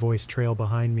heard her voice trail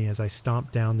behind me as I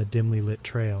stomped down the dimly lit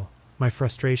trail, my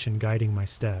frustration guiding my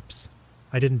steps.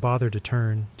 I didn't bother to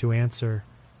turn, to answer,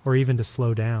 or even to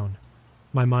slow down.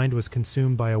 My mind was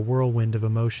consumed by a whirlwind of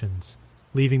emotions,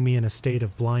 leaving me in a state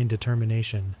of blind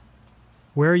determination.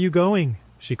 "Where are you going?"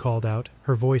 she called out,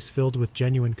 her voice filled with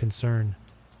genuine concern.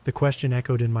 The question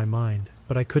echoed in my mind,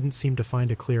 but I couldn't seem to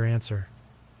find a clear answer.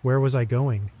 Where was I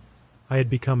going? I had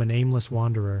become an aimless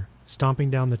wanderer, stomping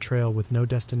down the trail with no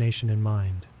destination in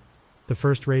mind. The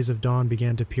first rays of dawn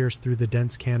began to pierce through the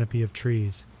dense canopy of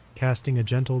trees, casting a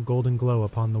gentle golden glow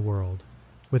upon the world.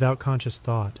 Without conscious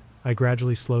thought, I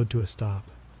gradually slowed to a stop,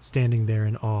 standing there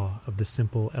in awe of the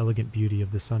simple, elegant beauty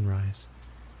of the sunrise.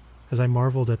 As I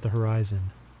marveled at the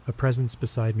horizon, a presence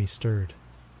beside me stirred,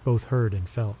 both heard and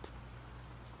felt.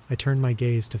 I turned my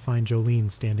gaze to find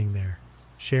Jolene standing there,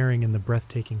 sharing in the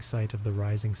breathtaking sight of the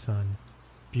rising sun.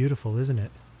 "Beautiful, isn't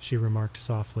it?" she remarked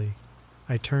softly.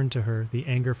 I turned to her, the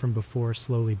anger from before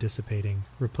slowly dissipating,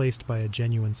 replaced by a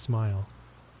genuine smile.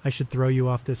 "I should throw you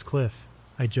off this cliff,"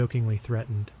 I jokingly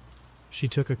threatened. She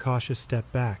took a cautious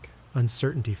step back,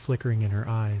 uncertainty flickering in her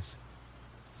eyes.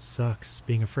 "Sucks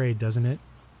being afraid, doesn't it?"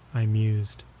 I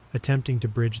mused, attempting to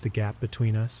bridge the gap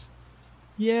between us.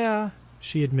 "Yeah,"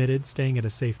 she admitted, staying at a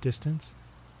safe distance.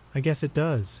 "I guess it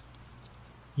does."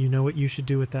 "You know what you should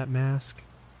do with that mask?"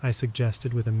 I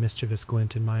suggested with a mischievous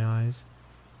glint in my eyes.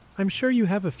 "I'm sure you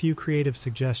have a few creative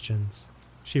suggestions,"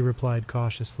 she replied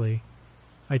cautiously.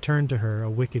 I turned to her, a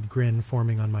wicked grin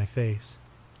forming on my face.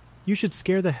 "You should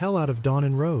scare the hell out of Dawn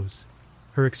and Rose."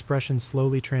 Her expression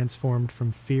slowly transformed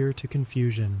from fear to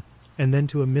confusion, and then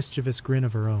to a mischievous grin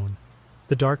of her own.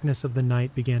 The darkness of the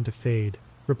night began to fade,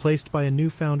 replaced by a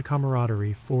newfound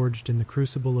camaraderie forged in the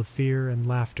crucible of fear and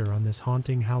laughter on this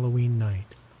haunting Halloween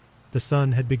night. The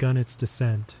sun had begun its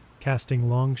descent, casting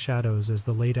long shadows as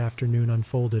the late afternoon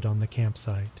unfolded on the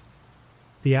campsite.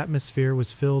 The atmosphere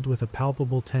was filled with a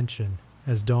palpable tension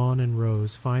as Dawn and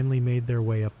Rose finally made their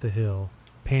way up the hill,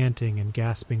 panting and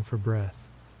gasping for breath.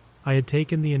 I had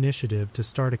taken the initiative to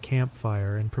start a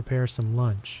campfire and prepare some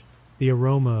lunch, the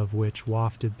aroma of which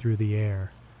wafted through the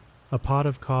air. A pot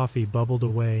of coffee bubbled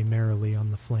away merrily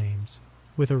on the flames.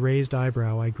 With a raised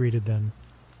eyebrow, I greeted them.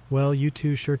 "Well, you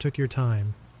two sure took your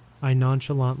time." I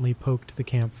nonchalantly poked the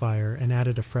campfire and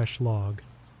added a fresh log.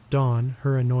 Dawn,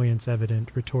 her annoyance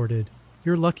evident, retorted,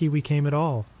 "You're lucky we came at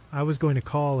all. I was going to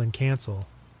call and cancel."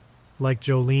 "Like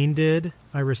Jolene did?"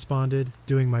 I responded,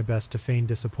 doing my best to feign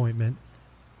disappointment.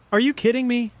 "Are you kidding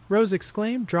me?" Rose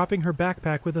exclaimed, dropping her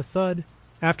backpack with a thud.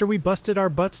 "After we busted our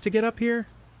butts to get up here?"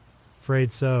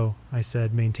 "Afraid so," I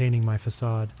said, maintaining my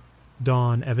facade.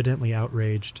 Dawn, evidently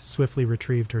outraged, swiftly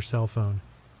retrieved her cell phone.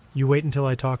 "You wait until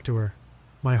I talk to her."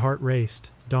 My heart raced.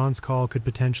 Dawn's call could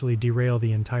potentially derail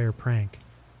the entire prank.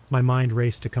 My mind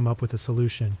raced to come up with a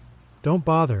solution. "Don't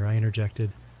bother," I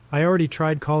interjected. "I already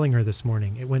tried calling her this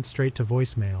morning. It went straight to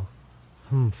voicemail."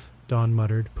 "Humph," Dawn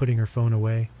muttered, putting her phone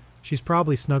away. "She's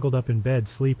probably snuggled up in bed,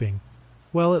 sleeping."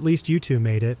 "Well, at least you two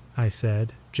made it," I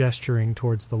said, gesturing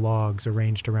towards the logs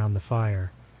arranged around the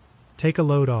fire. "Take a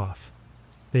load off."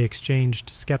 They exchanged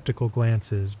skeptical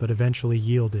glances, but eventually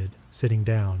yielded, sitting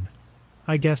down.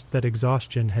 I guessed that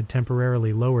exhaustion had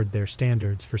temporarily lowered their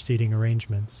standards for seating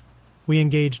arrangements. We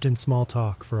engaged in small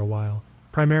talk for a while,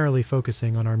 primarily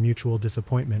focusing on our mutual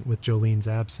disappointment with Jolene's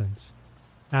absence.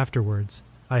 Afterwards,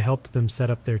 I helped them set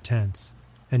up their tents,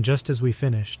 and just as we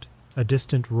finished, a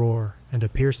distant roar and a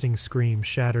piercing scream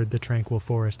shattered the tranquil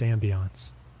forest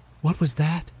ambiance. "What was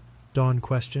that?" Dawn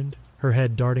questioned, her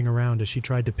head darting around as she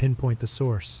tried to pinpoint the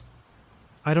source.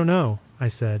 "I don't know," I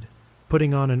said,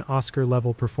 putting on an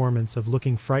Oscar-level performance of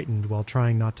looking frightened while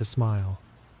trying not to smile.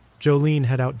 Jolene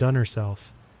had outdone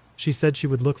herself. She said she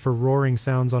would look for roaring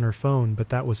sounds on her phone, but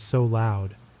that was so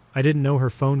loud. I didn't know her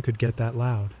phone could get that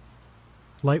loud.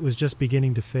 Light was just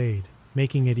beginning to fade,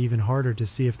 making it even harder to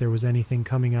see if there was anything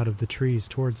coming out of the trees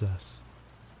towards us.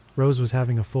 Rose was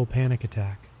having a full panic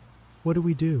attack. "What do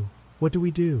we do? What do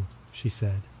we do?" she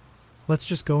said. "Let's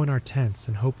just go in our tents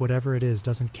and hope whatever it is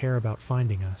doesn't care about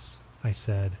finding us," I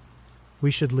said.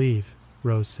 "We should leave,"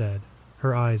 Rose said,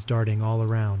 her eyes darting all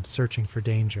around, searching for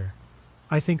danger.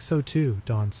 "I think so too,"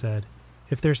 Dawn said.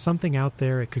 "If there's something out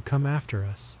there, it could come after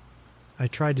us." I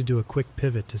tried to do a quick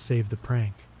pivot to save the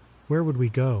prank. "Where would we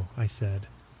go?" I said.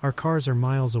 "Our cars are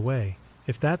miles away.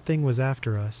 If that thing was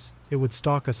after us, it would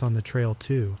stalk us on the trail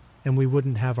too, and we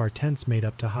wouldn't have our tents made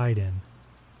up to hide in."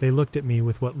 They looked at me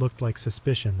with what looked like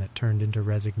suspicion that turned into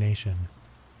resignation.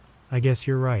 "I guess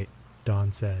you're right,"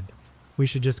 Dawn said. "We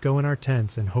should just go in our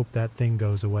tents and hope that thing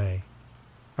goes away."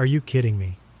 "Are you kidding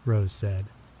me?" Rose said.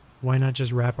 "Why not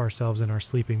just wrap ourselves in our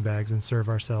sleeping bags and serve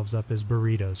ourselves up as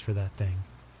burritos for that thing?"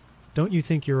 "Don't you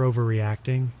think you're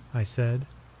overreacting?" I said.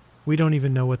 "We don't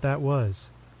even know what that was.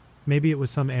 Maybe it was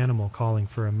some animal calling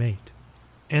for a mate."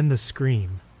 And the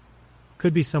scream.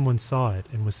 Could be someone saw it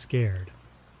and was scared.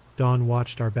 Dawn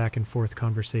watched our back-and-forth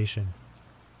conversation.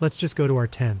 "Let's just go to our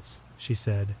tents," she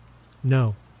said.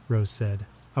 "No," Rose said.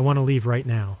 "I want to leave right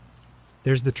now."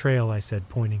 "There's the trail," I said,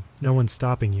 pointing. "No one's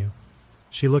stopping you."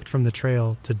 She looked from the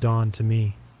trail to Dawn to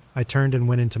me. I turned and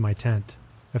went into my tent.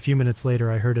 A few minutes later,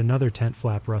 I heard another tent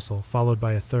flap rustle, followed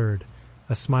by a third.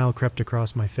 A smile crept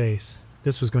across my face.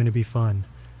 This was going to be fun.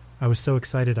 I was so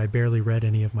excited I barely read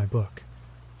any of my book.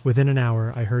 Within an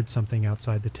hour, I heard something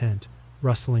outside the tent,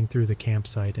 rustling through the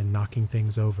campsite and knocking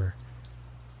things over.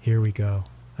 "Here we go,"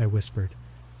 I whispered.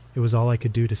 It was all I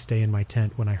could do to stay in my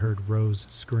tent when I heard Rose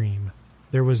scream.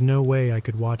 There was no way I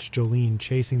could watch Jolene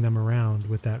chasing them around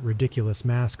with that ridiculous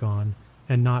mask on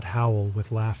and not howl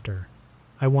with laughter.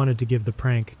 I wanted to give the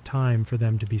prank time for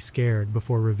them to be scared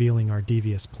before revealing our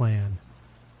devious plan.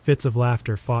 Fits of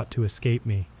laughter fought to escape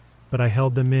me, but I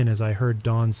held them in as I heard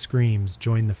Dawn's screams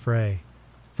join the fray.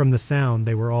 From the sound,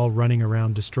 they were all running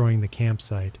around destroying the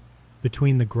campsite,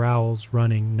 between the growls,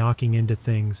 running, knocking into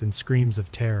things, and screams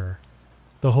of terror.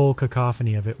 The whole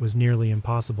cacophony of it was nearly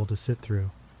impossible to sit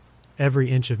through.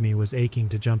 Every inch of me was aching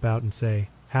to jump out and say,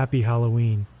 "Happy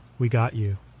Halloween, we got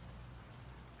you."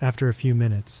 After a few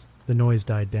minutes, the noise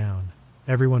died down.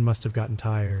 Everyone must have gotten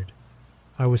tired.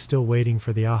 I was still waiting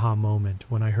for the aha moment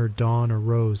when I heard Dawn or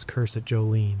Rose curse at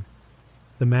Jolene.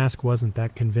 The mask wasn't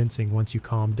that convincing once you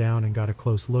calmed down and got a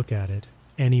close look at it,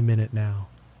 any minute now.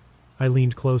 I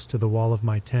leaned close to the wall of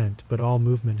my tent, but all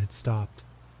movement had stopped.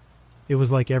 It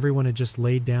was like everyone had just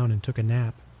laid down and took a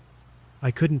nap.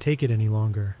 I couldn't take it any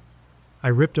longer. I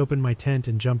ripped open my tent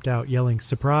and jumped out, yelling,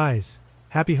 "Surprise!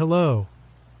 Happy hello!"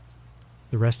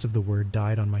 The rest of the word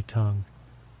died on my tongue.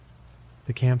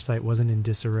 The campsite wasn't in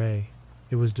disarray.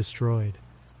 It was destroyed.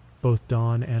 Both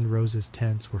Dawn and Rose's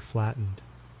tents were flattened.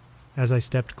 As I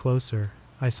stepped closer,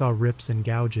 I saw rips and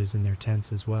gouges in their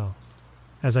tents as well.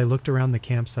 As I looked around the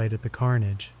campsite at the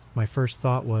carnage, my first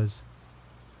thought was,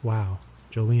 wow,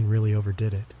 Jolene really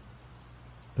overdid it.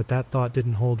 But that thought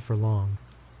didn't hold for long.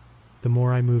 The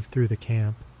more I moved through the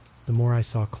camp, the more I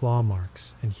saw claw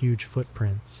marks and huge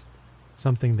footprints,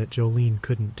 something that Jolene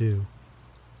couldn't do.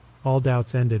 All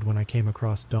doubts ended when I came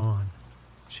across Dawn.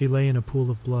 She lay in a pool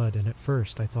of blood, and at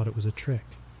first I thought it was a trick,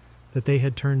 that they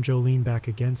had turned Jolene back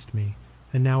against me,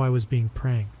 and now I was being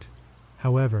pranked.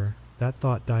 However, that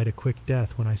thought died a quick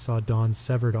death when I saw Dawn's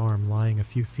severed arm lying a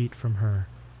few feet from her.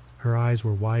 Her eyes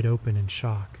were wide open in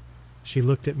shock. She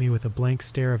looked at me with a blank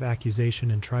stare of accusation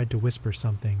and tried to whisper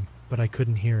something, but I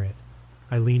couldn't hear it.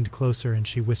 I leaned closer and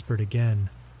she whispered again,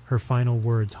 her final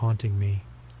words haunting me.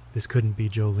 This couldn't be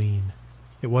Jolene.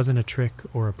 It wasn't a trick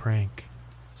or a prank.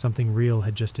 Something real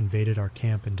had just invaded our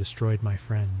camp and destroyed my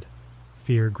friend.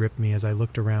 Fear gripped me as I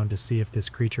looked around to see if this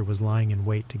creature was lying in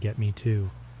wait to get me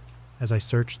too. As I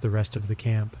searched the rest of the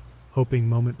camp, hoping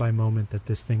moment by moment that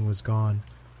this thing was gone,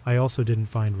 I also didn't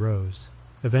find Rose.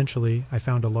 Eventually, I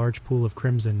found a large pool of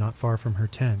crimson not far from her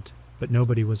tent, but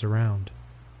nobody was around.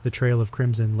 The trail of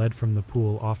crimson led from the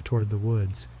pool off toward the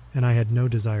woods, and I had no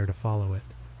desire to follow it.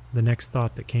 The next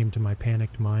thought that came to my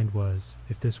panicked mind was,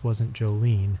 if this wasn't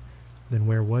Jolene, then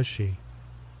where was she?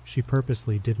 She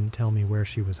purposely didn't tell me where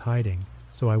she was hiding,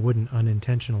 so I wouldn't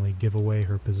unintentionally give away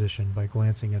her position by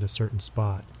glancing at a certain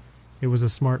spot. It was a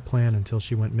smart plan until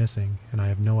she went missing, and I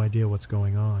have no idea what's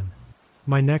going on.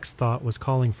 My next thought was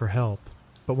calling for help,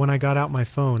 but when I got out my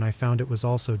phone, I found it was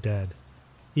also dead.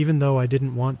 Even though I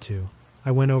didn't want to,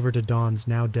 I went over to Dawn's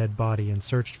now dead body and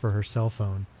searched for her cell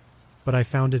phone, but I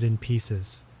found it in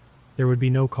pieces. There would be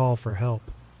no call for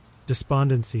help.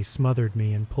 Despondency smothered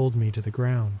me and pulled me to the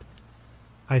ground.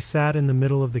 I sat in the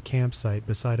middle of the campsite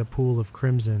beside a pool of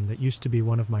crimson that used to be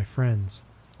one of my friends,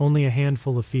 only a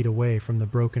handful of feet away from the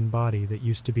broken body that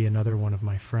used to be another one of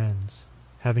my friends,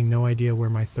 having no idea where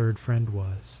my third friend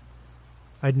was.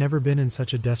 I'd never been in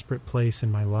such a desperate place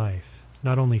in my life,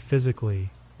 not only physically,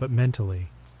 but mentally,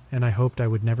 and I hoped I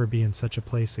would never be in such a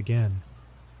place again.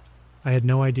 I had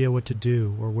no idea what to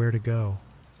do or where to go.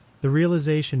 The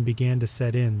realization began to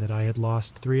set in that I had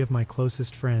lost 3 of my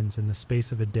closest friends in the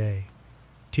space of a day.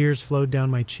 Tears flowed down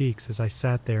my cheeks as I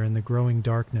sat there in the growing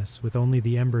darkness with only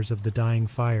the embers of the dying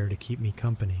fire to keep me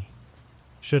company.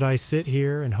 Should I sit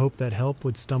here and hope that help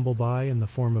would stumble by in the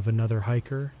form of another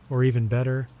hiker, or even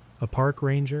better, a park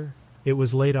ranger? It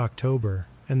was late October,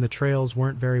 and the trails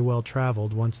weren't very well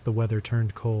traveled once the weather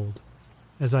turned cold.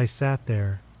 As I sat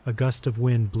there, a gust of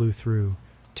wind blew through,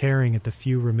 tearing at the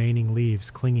few remaining leaves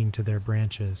clinging to their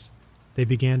branches. They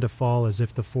began to fall as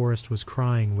if the forest was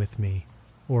crying with me,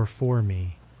 or for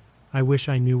me. I wish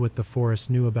I knew what the forest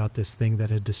knew about this thing that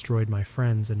had destroyed my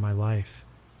friends and my life,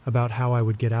 about how I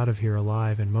would get out of here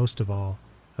alive, and most of all,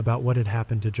 about what had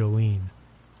happened to Jolene.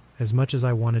 As much as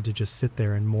I wanted to just sit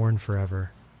there and mourn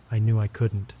forever, I knew I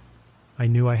couldn't. I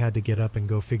knew I had to get up and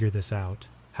go figure this out.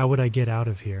 How would I get out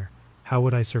of here? How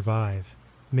would I survive?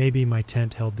 Maybe my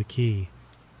tent held the key.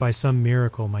 By some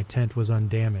miracle, my tent was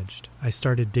undamaged. I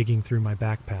started digging through my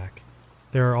backpack.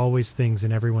 There are always things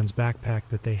in everyone's backpack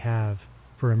that they have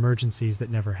for emergencies that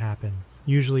never happen.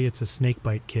 Usually it's a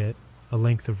snakebite kit, a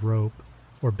length of rope,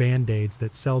 or band-aids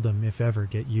that seldom, if ever,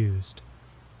 get used.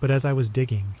 But as I was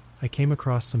digging, I came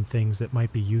across some things that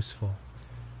might be useful.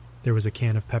 There was a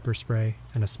can of pepper spray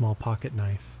and a small pocket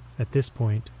knife. At this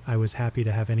point, I was happy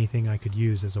to have anything I could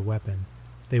use as a weapon.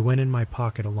 They went in my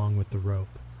pocket along with the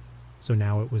rope. So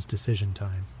now it was decision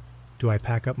time. Do I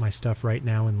pack up my stuff right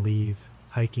now and leave,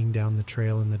 hiking down the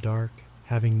trail in the dark,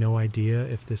 having no idea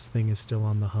if this thing is still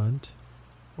on the hunt?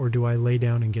 Or do I lay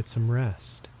down and get some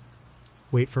rest?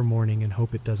 Wait for morning and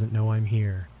hope it doesn't know I'm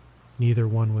here. Neither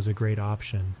one was a great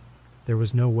option. There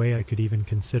was no way I could even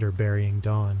consider burying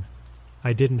Dawn.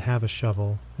 I didn't have a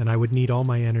shovel, and I would need all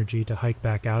my energy to hike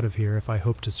back out of here if I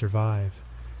hoped to survive.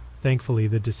 Thankfully,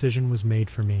 the decision was made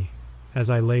for me. As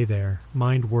I lay there,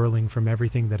 mind whirling from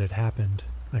everything that had happened,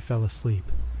 I fell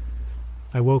asleep.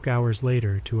 I woke hours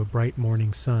later to a bright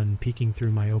morning sun peeking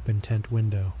through my open tent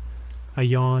window. I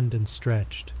yawned and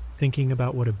stretched, thinking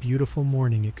about what a beautiful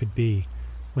morning it could be,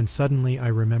 when suddenly I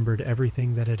remembered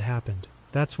everything that had happened.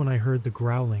 That's when I heard the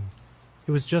growling.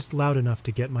 It was just loud enough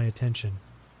to get my attention.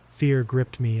 Fear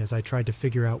gripped me as I tried to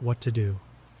figure out what to do.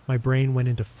 My brain went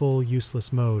into full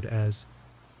useless mode as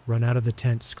 "run out of the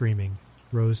tent screaming"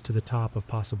 rose to the top of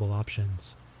possible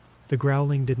options. The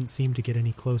growling didn't seem to get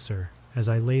any closer as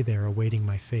I lay there awaiting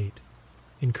my fate.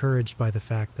 Encouraged by the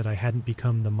fact that I hadn't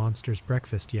become the monster's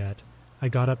breakfast yet, I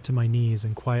got up to my knees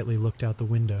and quietly looked out the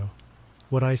window.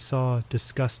 What I saw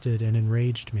disgusted and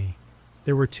enraged me.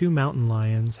 There were 2 mountain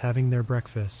lions having their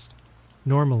breakfast.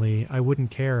 Normally, I wouldn't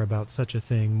care about such a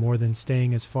thing more than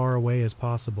staying as far away as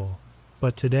possible.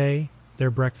 But today,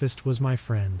 their breakfast was my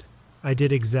friend. I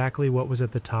did exactly what was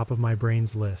at the top of my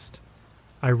brain's list.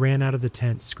 I ran out of the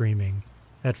tent screaming.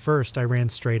 At first, I ran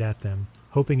straight at them,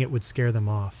 hoping it would scare them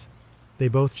off. They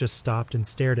both just stopped and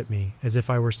stared at me as if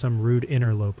I were some rude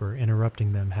interloper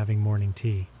interrupting them having morning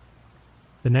tea.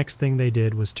 The next thing they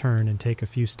did was turn and take a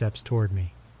few steps toward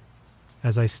me.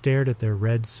 As I stared at their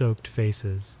red-soaked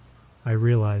faces, I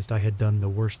realized I had done the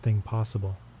worst thing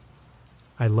possible.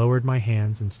 I lowered my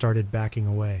hands and started backing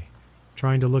away,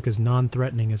 trying to look as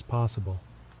non-threatening as possible.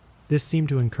 This seemed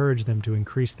to encourage them to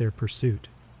increase their pursuit.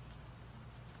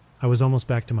 I was almost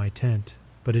back to my tent,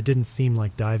 but it didn't seem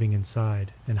like diving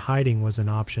inside, and hiding was an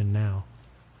option now.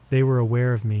 They were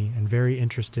aware of me and very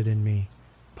interested in me,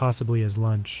 possibly as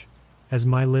lunch, as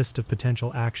my list of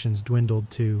potential actions dwindled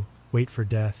to wait for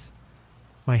death.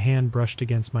 My hand brushed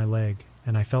against my leg,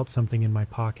 and I felt something in my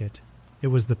pocket. It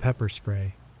was the pepper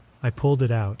spray. I pulled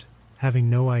it out, having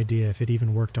no idea if it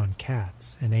even worked on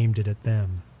cats, and aimed it at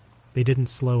them. They didn't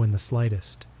slow in the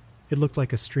slightest. It looked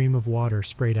like a stream of water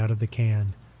sprayed out of the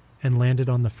can, and landed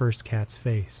on the first cat's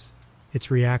face. Its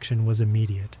reaction was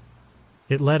immediate.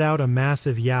 It let out a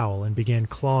massive yowl and began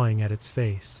clawing at its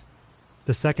face.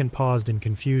 The second paused in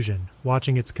confusion,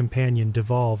 watching its companion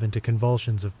devolve into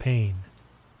convulsions of pain.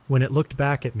 When it looked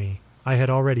back at me, I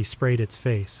had already sprayed its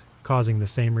face, causing the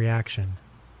same reaction.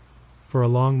 For a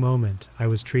long moment, I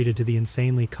was treated to the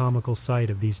insanely comical sight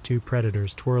of these 2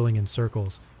 predators twirling in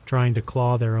circles, trying to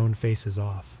claw their own faces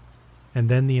off. And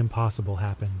then the impossible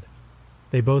happened.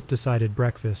 They both decided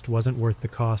breakfast wasn't worth the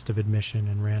cost of admission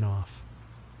and ran off.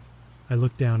 I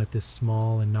looked down at this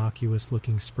small,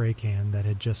 innocuous-looking spray can that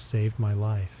had just saved my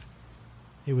life.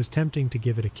 It was tempting to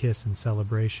give it a kiss in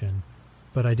celebration,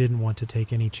 but I didn't want to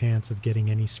take any chance of getting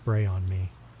any spray on me.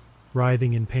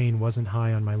 Writhing in pain wasn't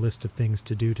high on my list of things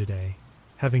to do today.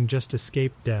 Having just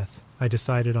escaped death, I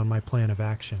decided on my plan of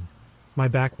action. My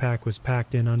backpack was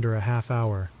packed in under a half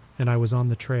hour, and I was on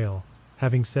the trail,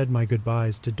 having said my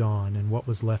goodbyes to Dawn and what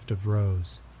was left of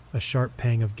Rose. A sharp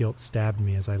pang of guilt stabbed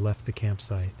me as I left the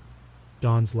campsite.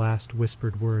 Dawn's last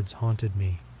whispered words haunted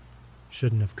me.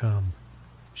 Shouldn't have come.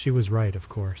 She was right, of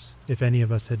course. If any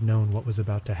of us had known what was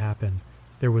about to happen,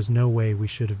 there was no way we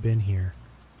should have been here.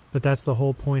 But that's the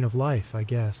whole point of life, I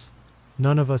guess.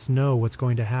 None of us know what's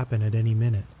going to happen at any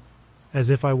minute. As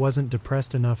if I wasn't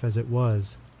depressed enough as it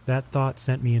was, that thought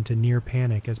sent me into near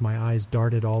panic as my eyes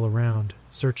darted all around,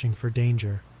 searching for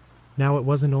danger. Now it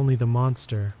wasn't only the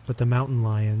monster, but the mountain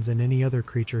lions and any other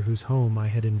creature whose home I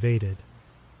had invaded.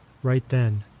 Right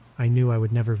then, I knew I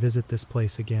would never visit this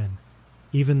place again.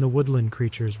 Even the woodland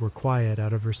creatures were quiet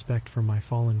out of respect for my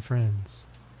fallen friends.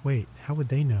 Wait, how would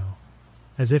they know?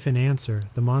 As if in answer,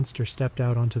 the monster stepped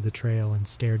out onto the trail and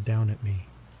stared down at me.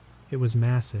 It was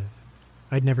massive.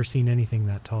 I'd never seen anything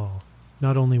that tall.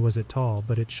 Not only was it tall,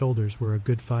 but its shoulders were a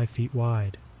good 5 feet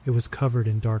wide. It was covered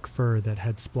in dark fur that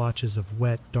had splotches of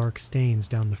wet, dark stains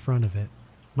down the front of it.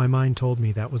 My mind told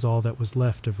me that was all that was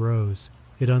left of Rose.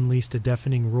 It unleashed a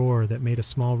deafening roar that made a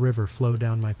small river flow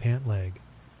down my pant leg.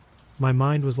 My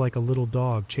mind was like a little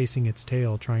dog chasing its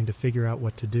tail trying to figure out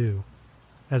what to do.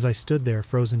 As I stood there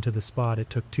frozen to the spot, it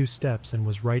took 2 steps and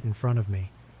was right in front of me.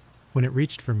 When it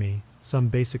reached for me, some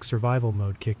basic survival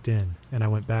mode kicked in, and I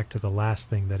went back to the last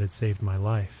thing that had saved my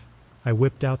life. I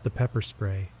whipped out the pepper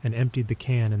spray and emptied the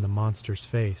can in the monster's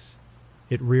face.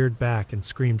 It reared back and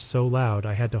screamed so loud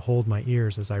I had to hold my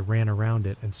ears as I ran around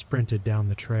it and sprinted down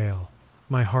the trail.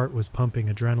 My heart was pumping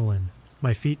adrenaline.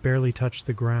 My feet barely touched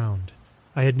the ground.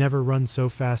 I had never run so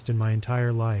fast in my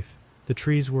entire life. The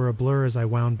trees were a blur as I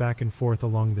wound back and forth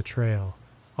along the trail.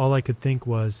 All I could think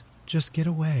was, just get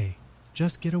away.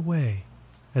 Just get away.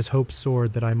 As hope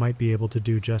soared that I might be able to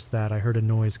do just that, I heard a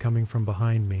noise coming from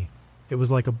behind me. It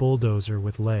was like a bulldozer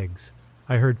with legs.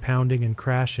 I heard pounding and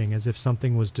crashing as if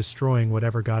something was destroying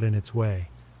whatever got in its way.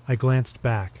 I glanced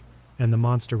back, and the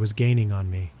monster was gaining on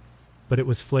me, but it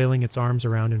was flailing its arms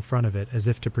around in front of it as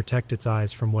if to protect its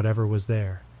eyes from whatever was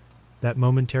there. That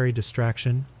momentary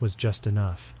distraction was just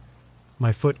enough.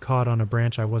 My foot caught on a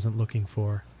branch I wasn't looking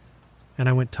for, and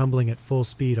I went tumbling at full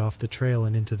speed off the trail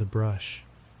and into the brush.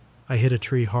 I hit a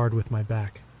tree hard with my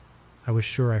back. I was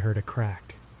sure I heard a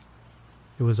crack.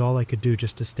 It was all I could do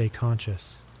just to stay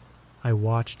conscious. I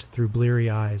watched through bleary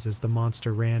eyes as the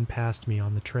monster ran past me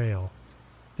on the trail.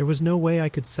 There was no way I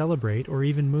could celebrate or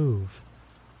even move.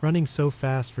 Running so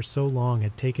fast for so long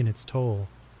had taken its toll,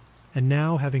 and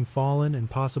now having fallen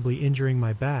and possibly injuring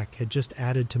my back had just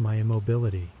added to my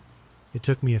immobility. It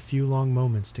took me a few long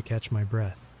moments to catch my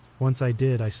breath. Once I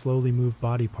did, I slowly moved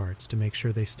body parts to make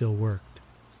sure they still worked.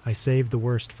 I saved the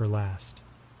worst for last.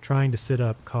 Trying to sit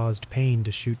up caused pain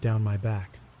to shoot down my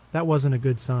back. That wasn't a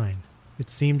good sign. It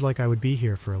seemed like I would be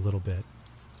here for a little bit,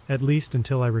 at least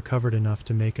until I recovered enough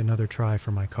to make another try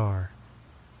for my car.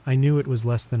 I knew it was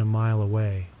less than a mile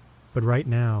away, but right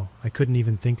now I couldn't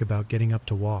even think about getting up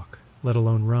to walk, let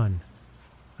alone run.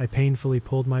 I painfully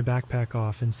pulled my backpack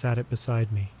off and sat it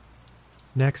beside me.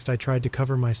 Next, I tried to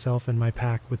cover myself and my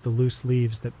pack with the loose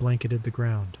leaves that blanketed the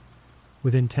ground.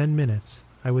 Within 10 minutes,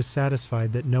 I was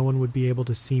satisfied that no one would be able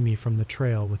to see me from the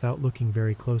trail without looking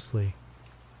very closely.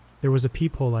 There was a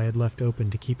peephole I had left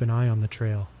open to keep an eye on the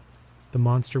trail. The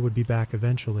monster would be back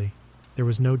eventually. There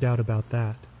was no doubt about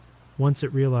that. Once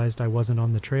it realized I wasn't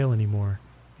on the trail anymore,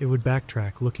 it would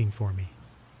backtrack looking for me.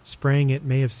 Spraying it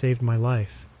may have saved my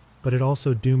life, but it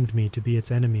also doomed me to be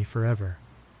its enemy forever.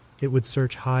 It would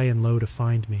search high and low to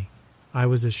find me. I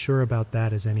was as sure about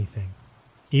that as anything.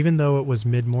 Even though it was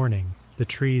mid-morning, the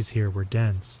trees here were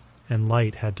dense, and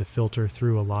light had to filter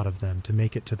through a lot of them to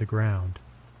make it to the ground.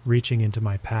 Reaching into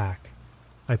my pack,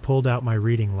 I pulled out my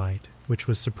reading light, which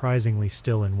was surprisingly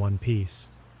still in one piece.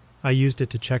 I used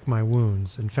it to check my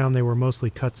wounds and found they were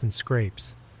mostly cuts and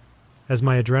scrapes. As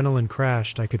my adrenaline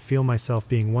crashed, I could feel myself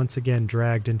being once again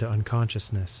dragged into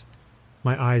unconsciousness.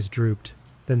 My eyes drooped,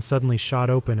 then suddenly shot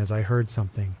open as I heard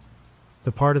something.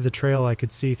 The part of the trail I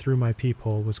could see through my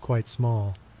peephole was quite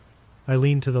small. I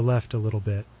leaned to the left a little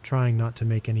bit, trying not to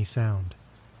make any sound.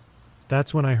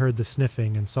 That's when I heard the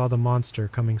sniffing and saw the monster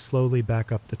coming slowly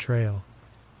back up the trail.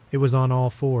 It was on all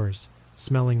fours,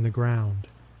 smelling the ground.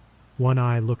 One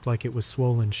eye looked like it was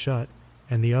swollen shut,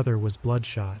 and the other was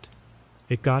bloodshot.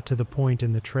 It got to the point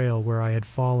in the trail where I had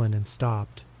fallen and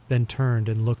stopped, then turned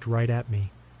and looked right at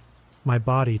me. My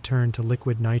body turned to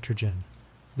liquid nitrogen.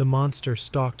 The monster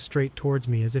stalked straight towards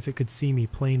me as if it could see me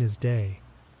plain as day.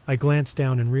 I glanced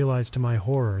down and realized to my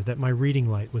horror that my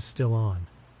reading light was still on.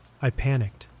 I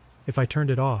panicked. If I turned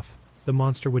it off, the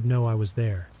monster would know I was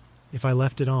there. If I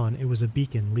left it on, it was a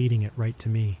beacon leading it right to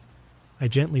me. I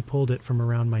gently pulled it from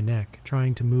around my neck,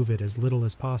 trying to move it as little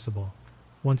as possible.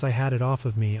 Once I had it off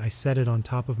of me, I set it on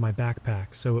top of my backpack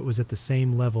so it was at the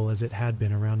same level as it had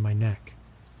been around my neck.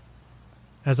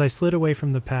 As I slid away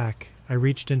from the pack, I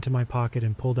reached into my pocket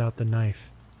and pulled out the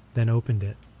knife, then opened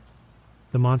it.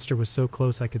 The monster was so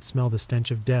close I could smell the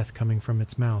stench of death coming from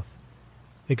its mouth.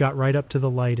 It got right up to the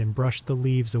light and brushed the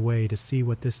leaves away to see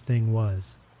what this thing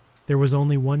was. There was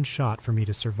only one shot for me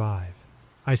to survive.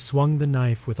 I swung the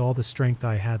knife with all the strength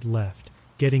I had left,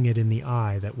 getting it in the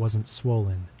eye that wasn't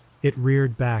swollen. It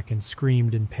reared back and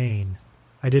screamed in pain.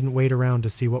 I didn't wait around to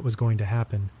see what was going to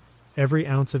happen. Every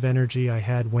ounce of energy I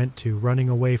had went to running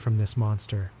away from this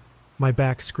monster. My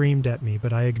back screamed at me,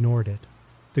 but I ignored it.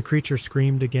 The creature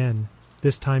screamed again,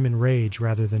 this time in rage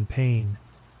rather than pain.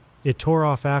 It tore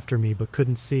off after me but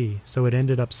couldn't see, so it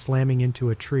ended up slamming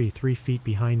into a tree 3 feet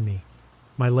behind me.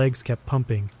 My legs kept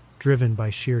pumping, driven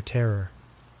by sheer terror.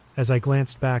 As I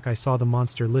glanced back, I saw the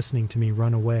monster listening to me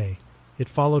run away. It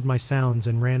followed my sounds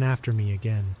and ran after me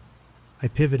again. I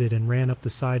pivoted and ran up the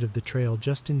side of the trail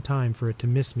just in time for it to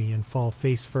miss me and fall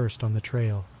face first on the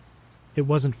trail. It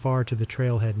wasn't far to the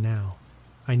trailhead now.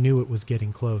 I knew it was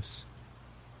getting close.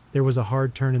 There was a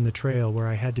hard turn in the trail where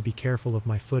I had to be careful of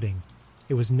my footing.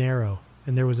 It was narrow,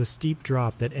 and there was a steep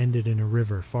drop that ended in a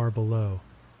river far below.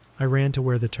 I ran to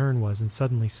where the turn was and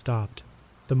suddenly stopped.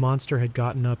 The monster had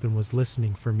gotten up and was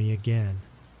listening for me again.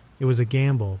 It was a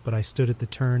gamble, but I stood at the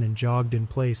turn and jogged in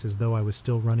place as though I was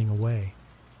still running away.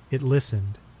 It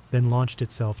listened, then launched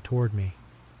itself toward me.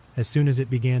 As soon as it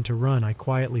began to run, I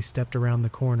quietly stepped around the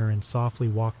corner and softly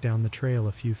walked down the trail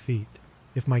a few feet.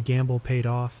 If my gamble paid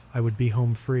off, I would be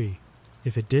home free.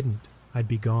 If it didn't, I'd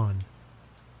be gone.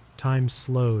 Time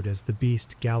slowed as the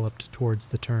beast galloped towards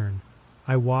the turn.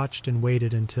 I watched and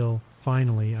waited until,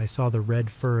 finally, I saw the red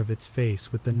fur of its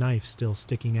face with the knife still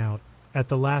sticking out. At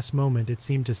the last moment, it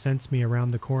seemed to sense me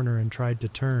around the corner and tried to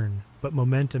turn, but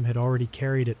momentum had already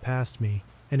carried it past me,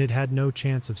 and it had no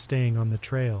chance of staying on the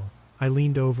trail. I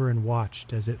leaned over and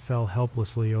watched as it fell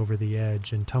helplessly over the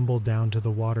edge and tumbled down to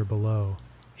the water below,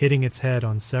 hitting its head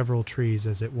on several trees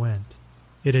as it went.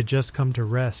 It had just come to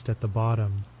rest at the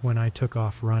bottom when I took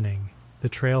off running. The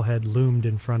trailhead loomed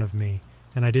in front of me,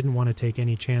 and I didn't want to take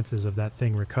any chances of that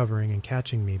thing recovering and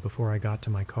catching me before I got to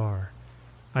my car.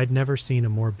 I'd never seen a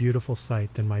more beautiful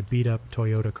sight than my beat-up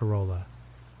Toyota Corolla.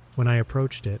 When I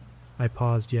approached it, I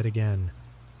paused yet again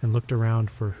and looked around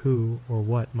for who or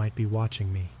what might be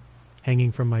watching me.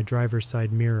 Hanging from my driver's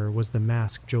side mirror was the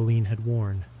mask Jolene had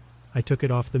worn. I took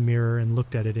it off the mirror and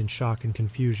looked at it in shock and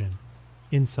confusion.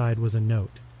 Inside was a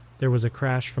note. There was a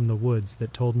crash from the woods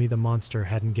that told me the monster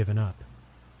hadn't given up.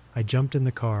 I jumped in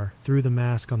the car, threw the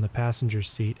mask on the passenger's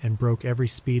seat, and broke every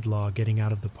speed law getting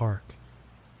out of the park.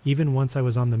 Even once I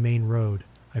was on the main road,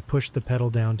 I pushed the pedal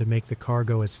down to make the car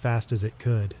go as fast as it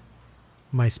could.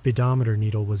 My speedometer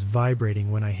needle was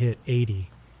vibrating when I hit 80.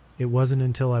 It wasn't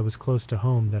until I was close to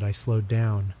home that I slowed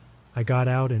down. I got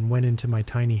out and went into my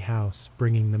tiny house,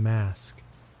 bringing the mask.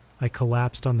 I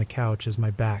collapsed on the couch as my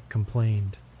back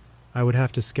complained. I would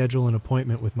have to schedule an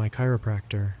appointment with my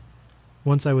chiropractor.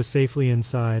 Once I was safely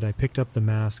inside, I picked up the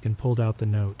mask and pulled out the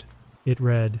note. It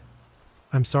read,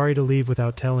 "I'm sorry to leave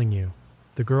without telling you.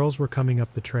 The girls were coming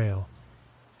up the trail,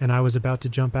 and I was about to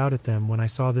jump out at them when I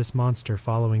saw this monster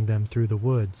following them through the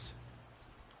woods.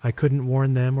 I couldn't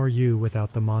warn them or you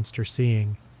without the monster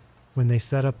seeing. When they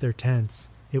set up their tents,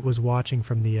 it was watching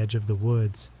from the edge of the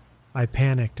woods. I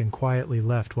panicked and quietly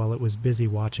left while it was busy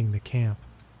watching the camp.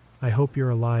 I hope you're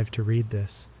alive to read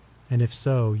this, and if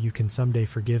so, you can someday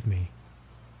forgive me.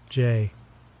 Jay."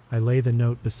 I lay the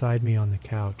note beside me on the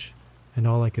couch, and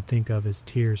all I could think of as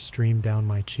tears streamed down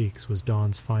my cheeks was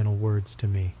Dawn's final words to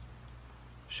me.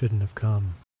 Shouldn't have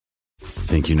come.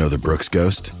 Think you know the Brooks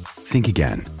Ghost? Think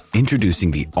again.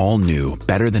 Introducing the all-new,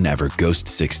 better-than-ever Ghost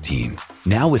 16.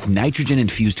 Now with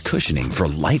nitrogen-infused cushioning for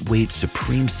lightweight,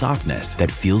 supreme softness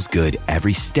that feels good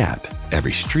every step,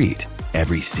 every street,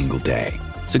 every single day.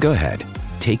 So go ahead,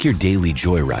 take your daily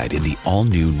joyride in the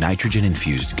all-new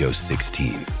nitrogen-infused Ghost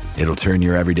 16. It'll turn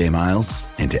your everyday miles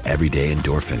into everyday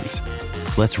endorphins.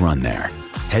 Let's run there.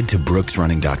 Head to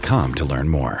brooksrunning.com to learn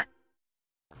more.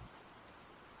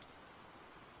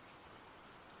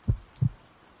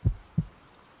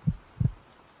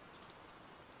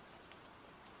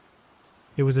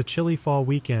 It was a chilly fall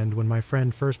weekend when my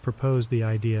friend first proposed the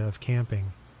idea of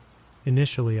camping.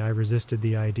 Initially, I resisted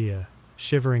the idea,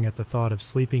 shivering at the thought of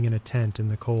sleeping in a tent in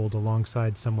the cold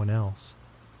alongside someone else.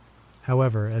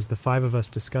 However, as the 5 of us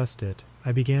discussed it,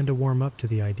 I began to warm up to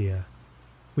the idea.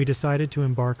 We decided to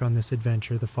embark on this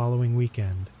adventure the following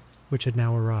weekend, which had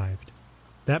now arrived.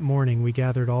 That morning, we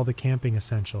gathered all the camping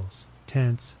essentials: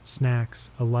 tents, snacks,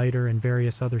 a lighter, and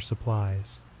various other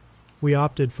supplies. We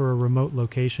opted for a remote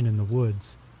location in the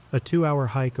woods, a 2-hour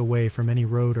hike away from any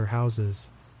road or houses.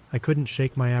 I couldn't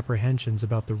shake my apprehensions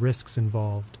about the risks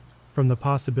involved, from the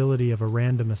possibility of a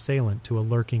random assailant to a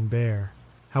lurking bear.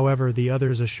 However, the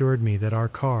others assured me that our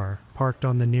car, parked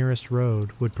on the nearest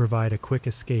road, would provide a quick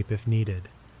escape if needed.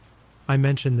 I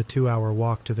mentioned the 2-hour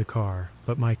walk to the car,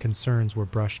 but my concerns were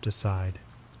brushed aside.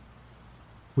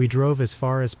 We drove as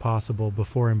far as possible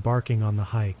before embarking on the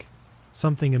hike.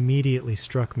 Something immediately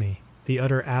struck me: the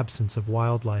utter absence of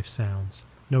wildlife sounds.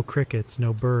 No crickets,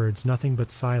 no birds, nothing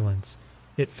but silence.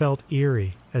 It felt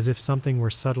eerie, as if something were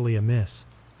subtly amiss.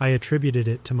 I attributed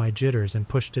it to my jitters and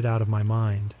pushed it out of my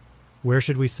mind. "Where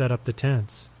should we set up the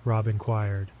tents?" Rob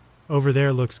inquired. "Over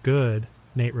there looks good,"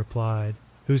 Nate replied.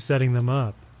 "Who's setting them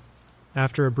up?"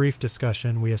 After a brief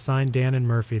discussion, we assigned Dan and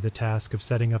Murphy the task of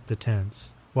setting up the tents,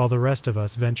 while the rest of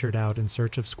us ventured out in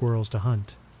search of squirrels to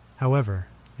hunt. However,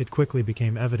 it quickly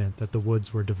became evident that the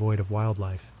woods were devoid of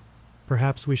wildlife.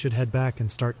 "Perhaps we should head back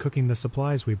and start cooking the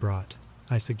supplies we brought,"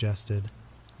 I suggested.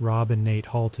 Rob and Nate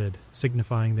halted,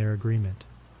 signifying their agreement.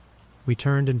 We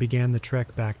turned and began the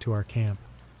trek back to our camp.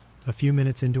 A few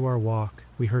minutes into our walk,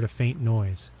 we heard a faint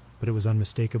noise, but it was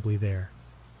unmistakably there.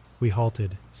 We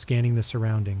halted, scanning the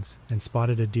surroundings, and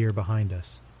spotted a deer behind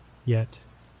us. Yet,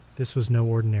 this was no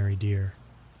ordinary deer.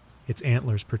 Its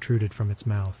antlers protruded from its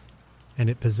mouth, and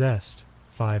it possessed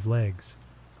 5 legs.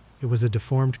 It was a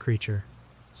deformed creature,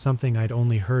 something I'd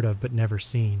only heard of but never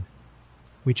seen.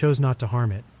 We chose not to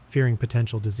harm it, fearing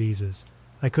potential diseases.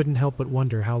 I couldn't help but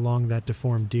wonder how long that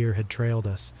deformed deer had trailed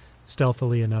us,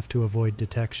 stealthily enough to avoid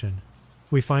detection.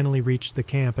 We finally reached the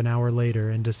camp an hour later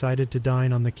and decided to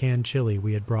dine on the canned chili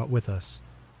we had brought with us,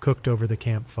 cooked over the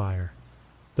campfire.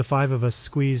 The 5 of us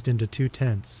squeezed into 2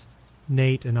 tents,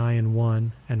 Nate and I in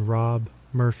one, and Rob,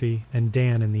 Murphy, and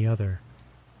Dan in the other.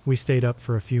 We stayed up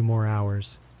for a few more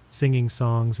hours, singing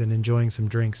songs and enjoying some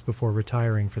drinks before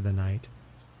retiring for the night.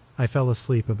 I fell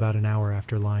asleep about an hour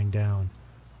after lying down.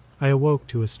 I awoke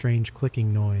to a strange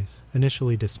clicking noise,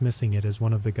 initially dismissing it as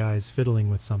one of the guys fiddling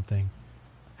with something.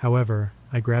 However,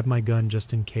 I grabbed my gun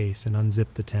just in case and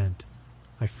unzipped the tent.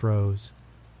 I froze.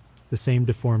 The same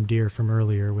deformed deer from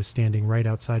earlier was standing right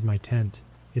outside my tent,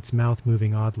 its mouth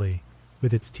moving oddly,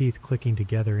 with its teeth clicking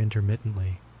together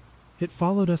intermittently. It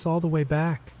followed us all the way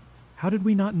back. How did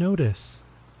we not notice?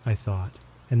 I thought,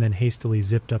 and then hastily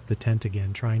zipped up the tent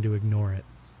again, trying to ignore it.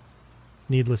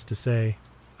 Needless to say,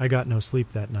 I got no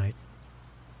sleep that night.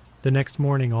 The next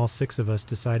morning, all 6 of us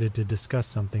decided to discuss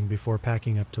something before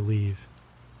packing up to leave.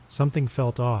 Something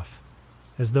felt off,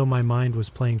 as though my mind was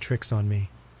playing tricks on me,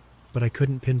 but I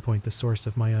couldn't pinpoint the source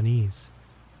of my unease.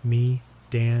 Me,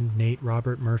 Dan, Nate,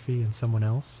 Robert, Murphy, and someone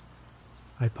else?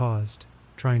 I paused,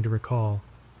 trying to recall,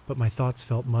 but my thoughts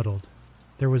felt muddled.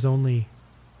 There was only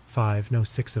 5, no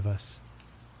 6 of us.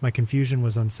 My confusion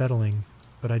was unsettling,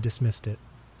 but I dismissed it.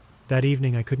 That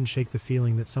evening I couldn't shake the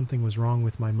feeling that something was wrong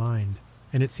with my mind,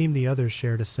 and it seemed the others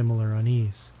shared a similar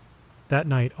unease. That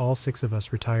night all 6 of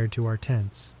us retired to our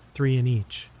tents, 3 in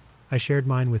each. I shared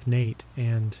mine with Nate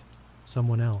and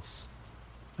someone else.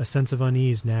 A sense of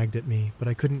unease nagged at me, but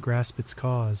I couldn't grasp its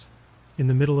cause. In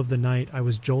the middle of the night I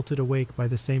was jolted awake by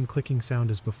the same clicking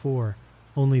sound as before,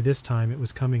 only this time it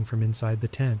was coming from inside the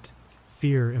tent.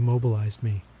 Fear immobilized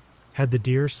me. Had the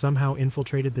deer somehow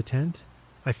infiltrated the tent?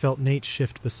 I felt Nate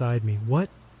shift beside me. "What?"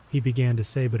 he began to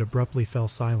say, but abruptly fell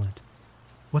silent.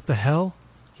 "What the hell?"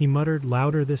 he muttered,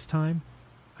 louder this time.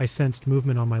 I sensed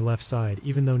movement on my left side,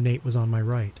 even though Nate was on my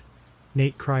right.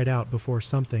 Nate cried out before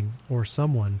something, or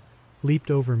someone, leaped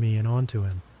over me and onto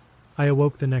him. I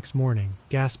awoke the next morning,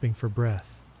 gasping for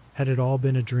breath. Had it all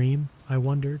been a dream, I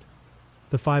wondered?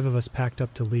 The 5 of us packed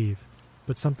up to leave,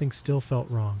 but something still felt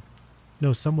wrong.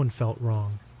 No, someone felt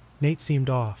wrong. Nate seemed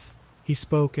off. He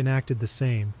spoke and acted the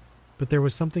same, but there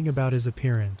was something about his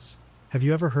appearance. Have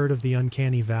you ever heard of the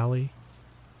uncanny valley?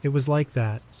 It was like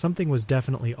that. Something was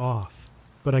definitely off,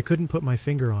 but I couldn't put my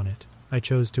finger on it. I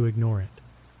chose to ignore it.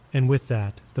 And with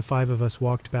that, the 5 of us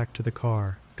walked back to the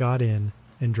car, got in,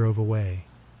 and drove away.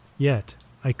 Yet,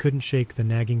 I couldn't shake the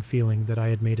nagging feeling that I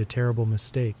had made a terrible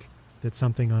mistake, that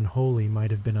something unholy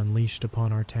might have been unleashed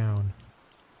upon our town.